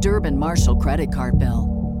oppose the Durbin-Marshall credit card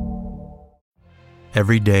bill.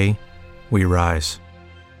 Every day, we rise,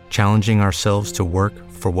 challenging ourselves to work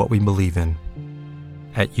for what we believe in.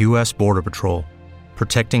 At U.S. Border Patrol,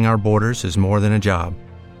 protecting our borders is more than a job.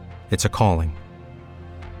 It's a calling.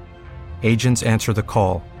 Agents answer the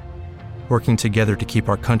call, working together to keep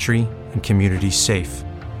our country and communities safe.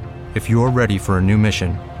 If you're ready for a new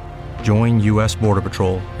mission, join U.S. Border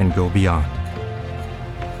Patrol and go beyond.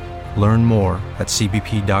 Learn more at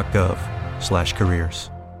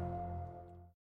cbp.gov/careers.